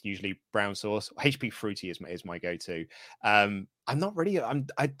 It is usually brown sauce. HP Fruity is my go-to. I'm not really.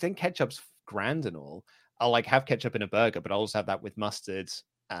 I think ketchup's grand and all. I'll like have ketchup in a burger, but I'll also have that with mustard.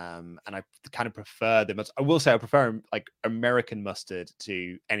 And I kind of prefer I will say I prefer like American mustard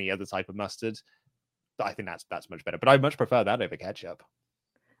to any other type of mustard. I think that's much better. But I much prefer that over ketchup.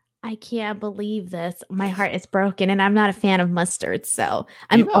 I can't believe this. My heart is broken, and I'm not a fan of mustard, so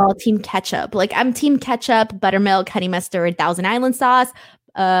I'm all team ketchup. Like I'm team ketchup, buttermilk, honey mustard, Thousand Island sauce.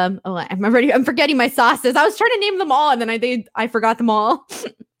 I'm forgetting my sauces. I was trying to name them all, and then I forgot them all.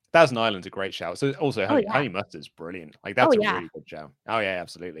 Thousand Island's a great shout. So also honey mustard's brilliant. Like that's really good shout. Oh yeah,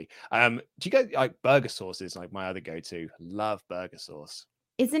 absolutely. Do you guys like burger sauces? Like my other go-to. Love burger sauce.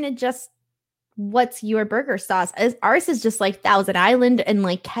 Isn't it just what's your burger sauce? Ours is just like Thousand Island and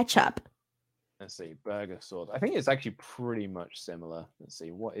like ketchup. Let's see, burger sauce. I think it's actually pretty much similar. Let's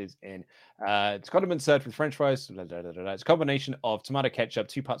see what is in. It's condiment served with French fries. It's a combination of tomato ketchup,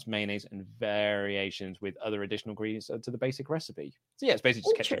 2 parts mayonnaise, and variations with other additional ingredients to the basic recipe. So yeah, it's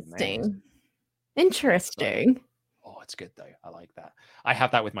basically just ketchup and mayonnaise. Interesting. Oh, it's good though. I like that. I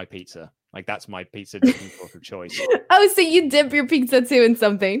have that with my pizza. Like that's my pizza dipping sauce of choice. Oh, so you dip your pizza too in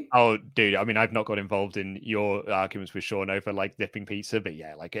something? Oh, dude. I mean, I've not got involved in your arguments with Sean over like dipping pizza, but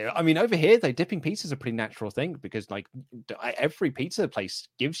yeah, like I mean, over here, though, dipping pizza is a pretty natural thing because like every pizza place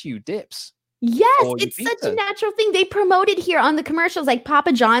gives you dips. Yes, it's such a natural thing. They promote it here on the commercials. Like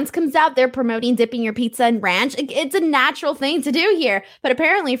Papa John's comes out, they're promoting dipping your pizza in ranch. It's a natural thing to do here, but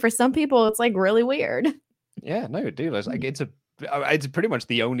apparently for some people, it's like really weird. Yeah, no, dude. It's pretty much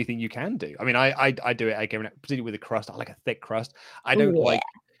the only thing you can do. I mean, I do it again, particularly with a crust. I like a thick crust. I don't like.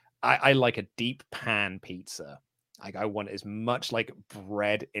 I like a deep pan pizza. Like I want as much like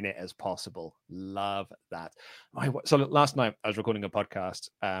bread in it as possible. Love that. So last night I was recording a podcast,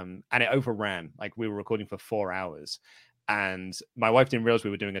 and it overran. Like we were recording for 4 hours, and my wife didn't realize we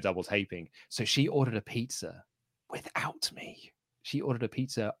were doing a double taping, so she ordered a pizza without me. She ordered a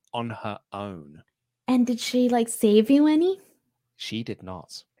pizza on her own. And did she like save you any? She did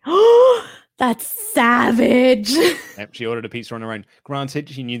not. That's savage. She ordered a pizza on her own. Granted,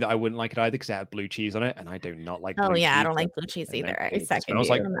 she knew that I wouldn't like it either because it had blue cheese on it, and I do not like. Oh yeah, I don't like blue cheese either. I second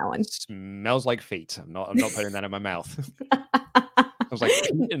you on that one. Smells like feet. I'm not putting that in my mouth.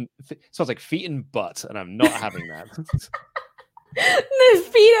 Smells like feet and butt, and I'm not having that. The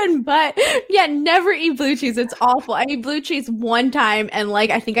feet and butt. Yeah, never eat blue cheese. It's awful. I ate blue cheese one time, and like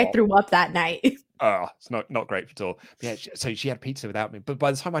I think I threw up that night. Oh, it's not great at all. But yeah, so she had pizza without me. But by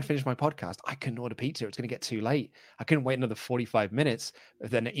the time I'd finished my podcast, I couldn't order pizza. It was going to get too late. I couldn't wait another 45 minutes,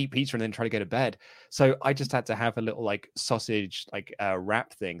 then eat pizza and then try to go to bed. So I just had to have a little like sausage like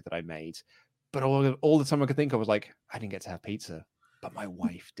wrap thing that I made. But all the time I could think of was like, I didn't get to have pizza, but my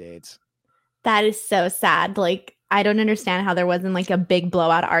wife did. That is so sad. Like, I don't understand how there wasn't like a big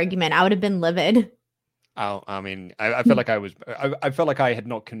blowout argument. I would have been livid. Oh, I mean, I felt like I felt like I had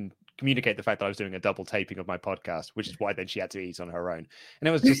not communicate the fact that I was doing a double taping of my podcast, which is why then she had to eat on her own. And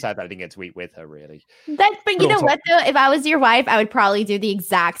it was just sad that I didn't get to eat with her, really. But you know what, though? If I was your wife, I would probably do the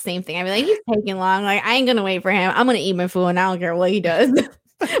exact same thing. I'd be like, he's taking long. Like, I ain't going to wait for him. I'm going to eat my food, and I don't care what he does. But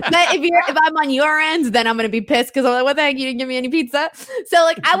if I'm on your end, then I'm going to be pissed because I'm like, what the heck? You didn't give me any pizza? So,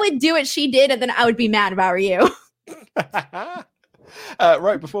 like, I would do what she did, and then I would be mad if I were you.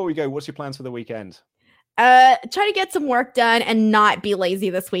 Right, before we go, what's your plans for the weekend? Try to get some work done and not be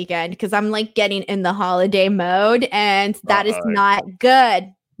lazy this weekend because I'm like getting in the holiday mode and that is not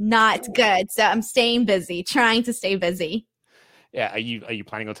good. Not good. So I'm staying busy, trying to stay busy. Yeah. Are you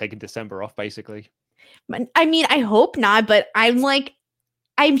planning on taking December off basically? I mean, I hope not, but I'm like,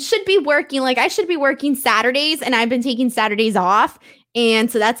 I should be working Saturdays and I've been taking Saturdays off.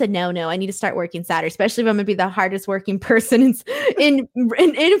 And so that's a no-no. I need to start working Saturday, especially if I'm going to be the hardest working person in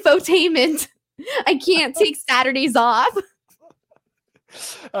infotainment. I can't take Saturdays off.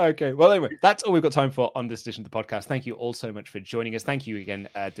 Okay. Well, anyway, that's all we've got time for on this edition of the podcast. Thank you all so much for joining us. Thank you again,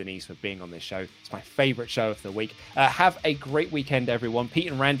 Denise, for being on this show. It's my favorite show of the week. Have a great weekend, everyone.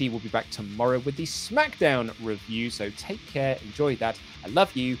 Pete and Randy will be back tomorrow with the SmackDown review. So take care. Enjoy that. I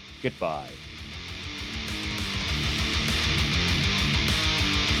love you. Goodbye.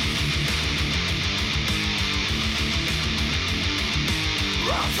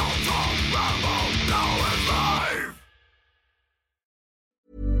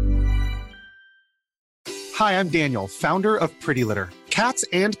 Hi, I'm Daniel, founder of Pretty Litter. Cats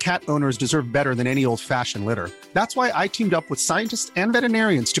and cat owners deserve better than any old-fashioned litter. That's why I teamed up with scientists and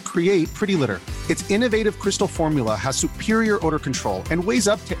veterinarians to create Pretty Litter. Its innovative crystal formula has superior odor control and weighs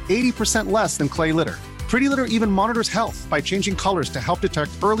up to 80% less than clay litter. Pretty Litter even monitors health by changing colors to help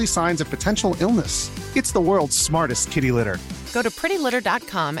detect early signs of potential illness. It's the world's smartest kitty litter. Go to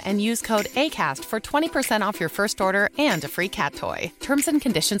prettylitter.com and use code ACAST for 20% off your first order and a free cat toy. Terms and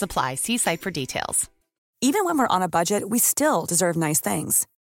conditions apply. See site for details. Even when we're on a budget, we still deserve nice things.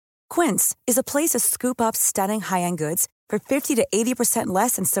 Quince is a place to scoop up stunning high-end goods for 50 to 80%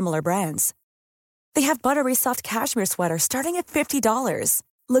 less than similar brands. They have buttery soft cashmere sweaters starting at $50,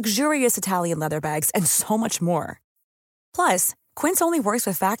 luxurious Italian leather bags, and so much more. Plus, Quince only works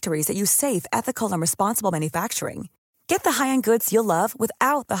with factories that use safe, ethical, and responsible manufacturing. Get the high-end goods you'll love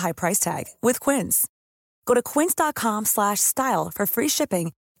without the high price tag with Quince. Go to quince.com/style for free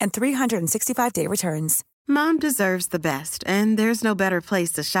shipping and 365-day returns. Mom deserves the best, and there's no better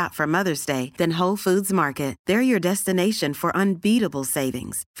place to shop for Mother's Day than Whole Foods Market. They're your destination for unbeatable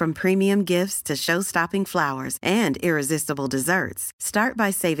savings, from premium gifts to show-stopping flowers and irresistible desserts. Start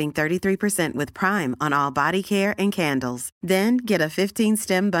by saving 33% with Prime on all body care and candles. Then get a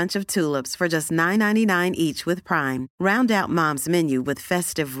 15-stem bunch of tulips for just $9.99 each with Prime. Round out Mom's menu with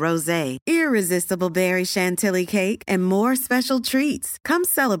festive rosé, irresistible berry chantilly cake, and more special treats. Come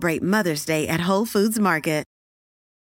celebrate Mother's Day at Whole Foods Market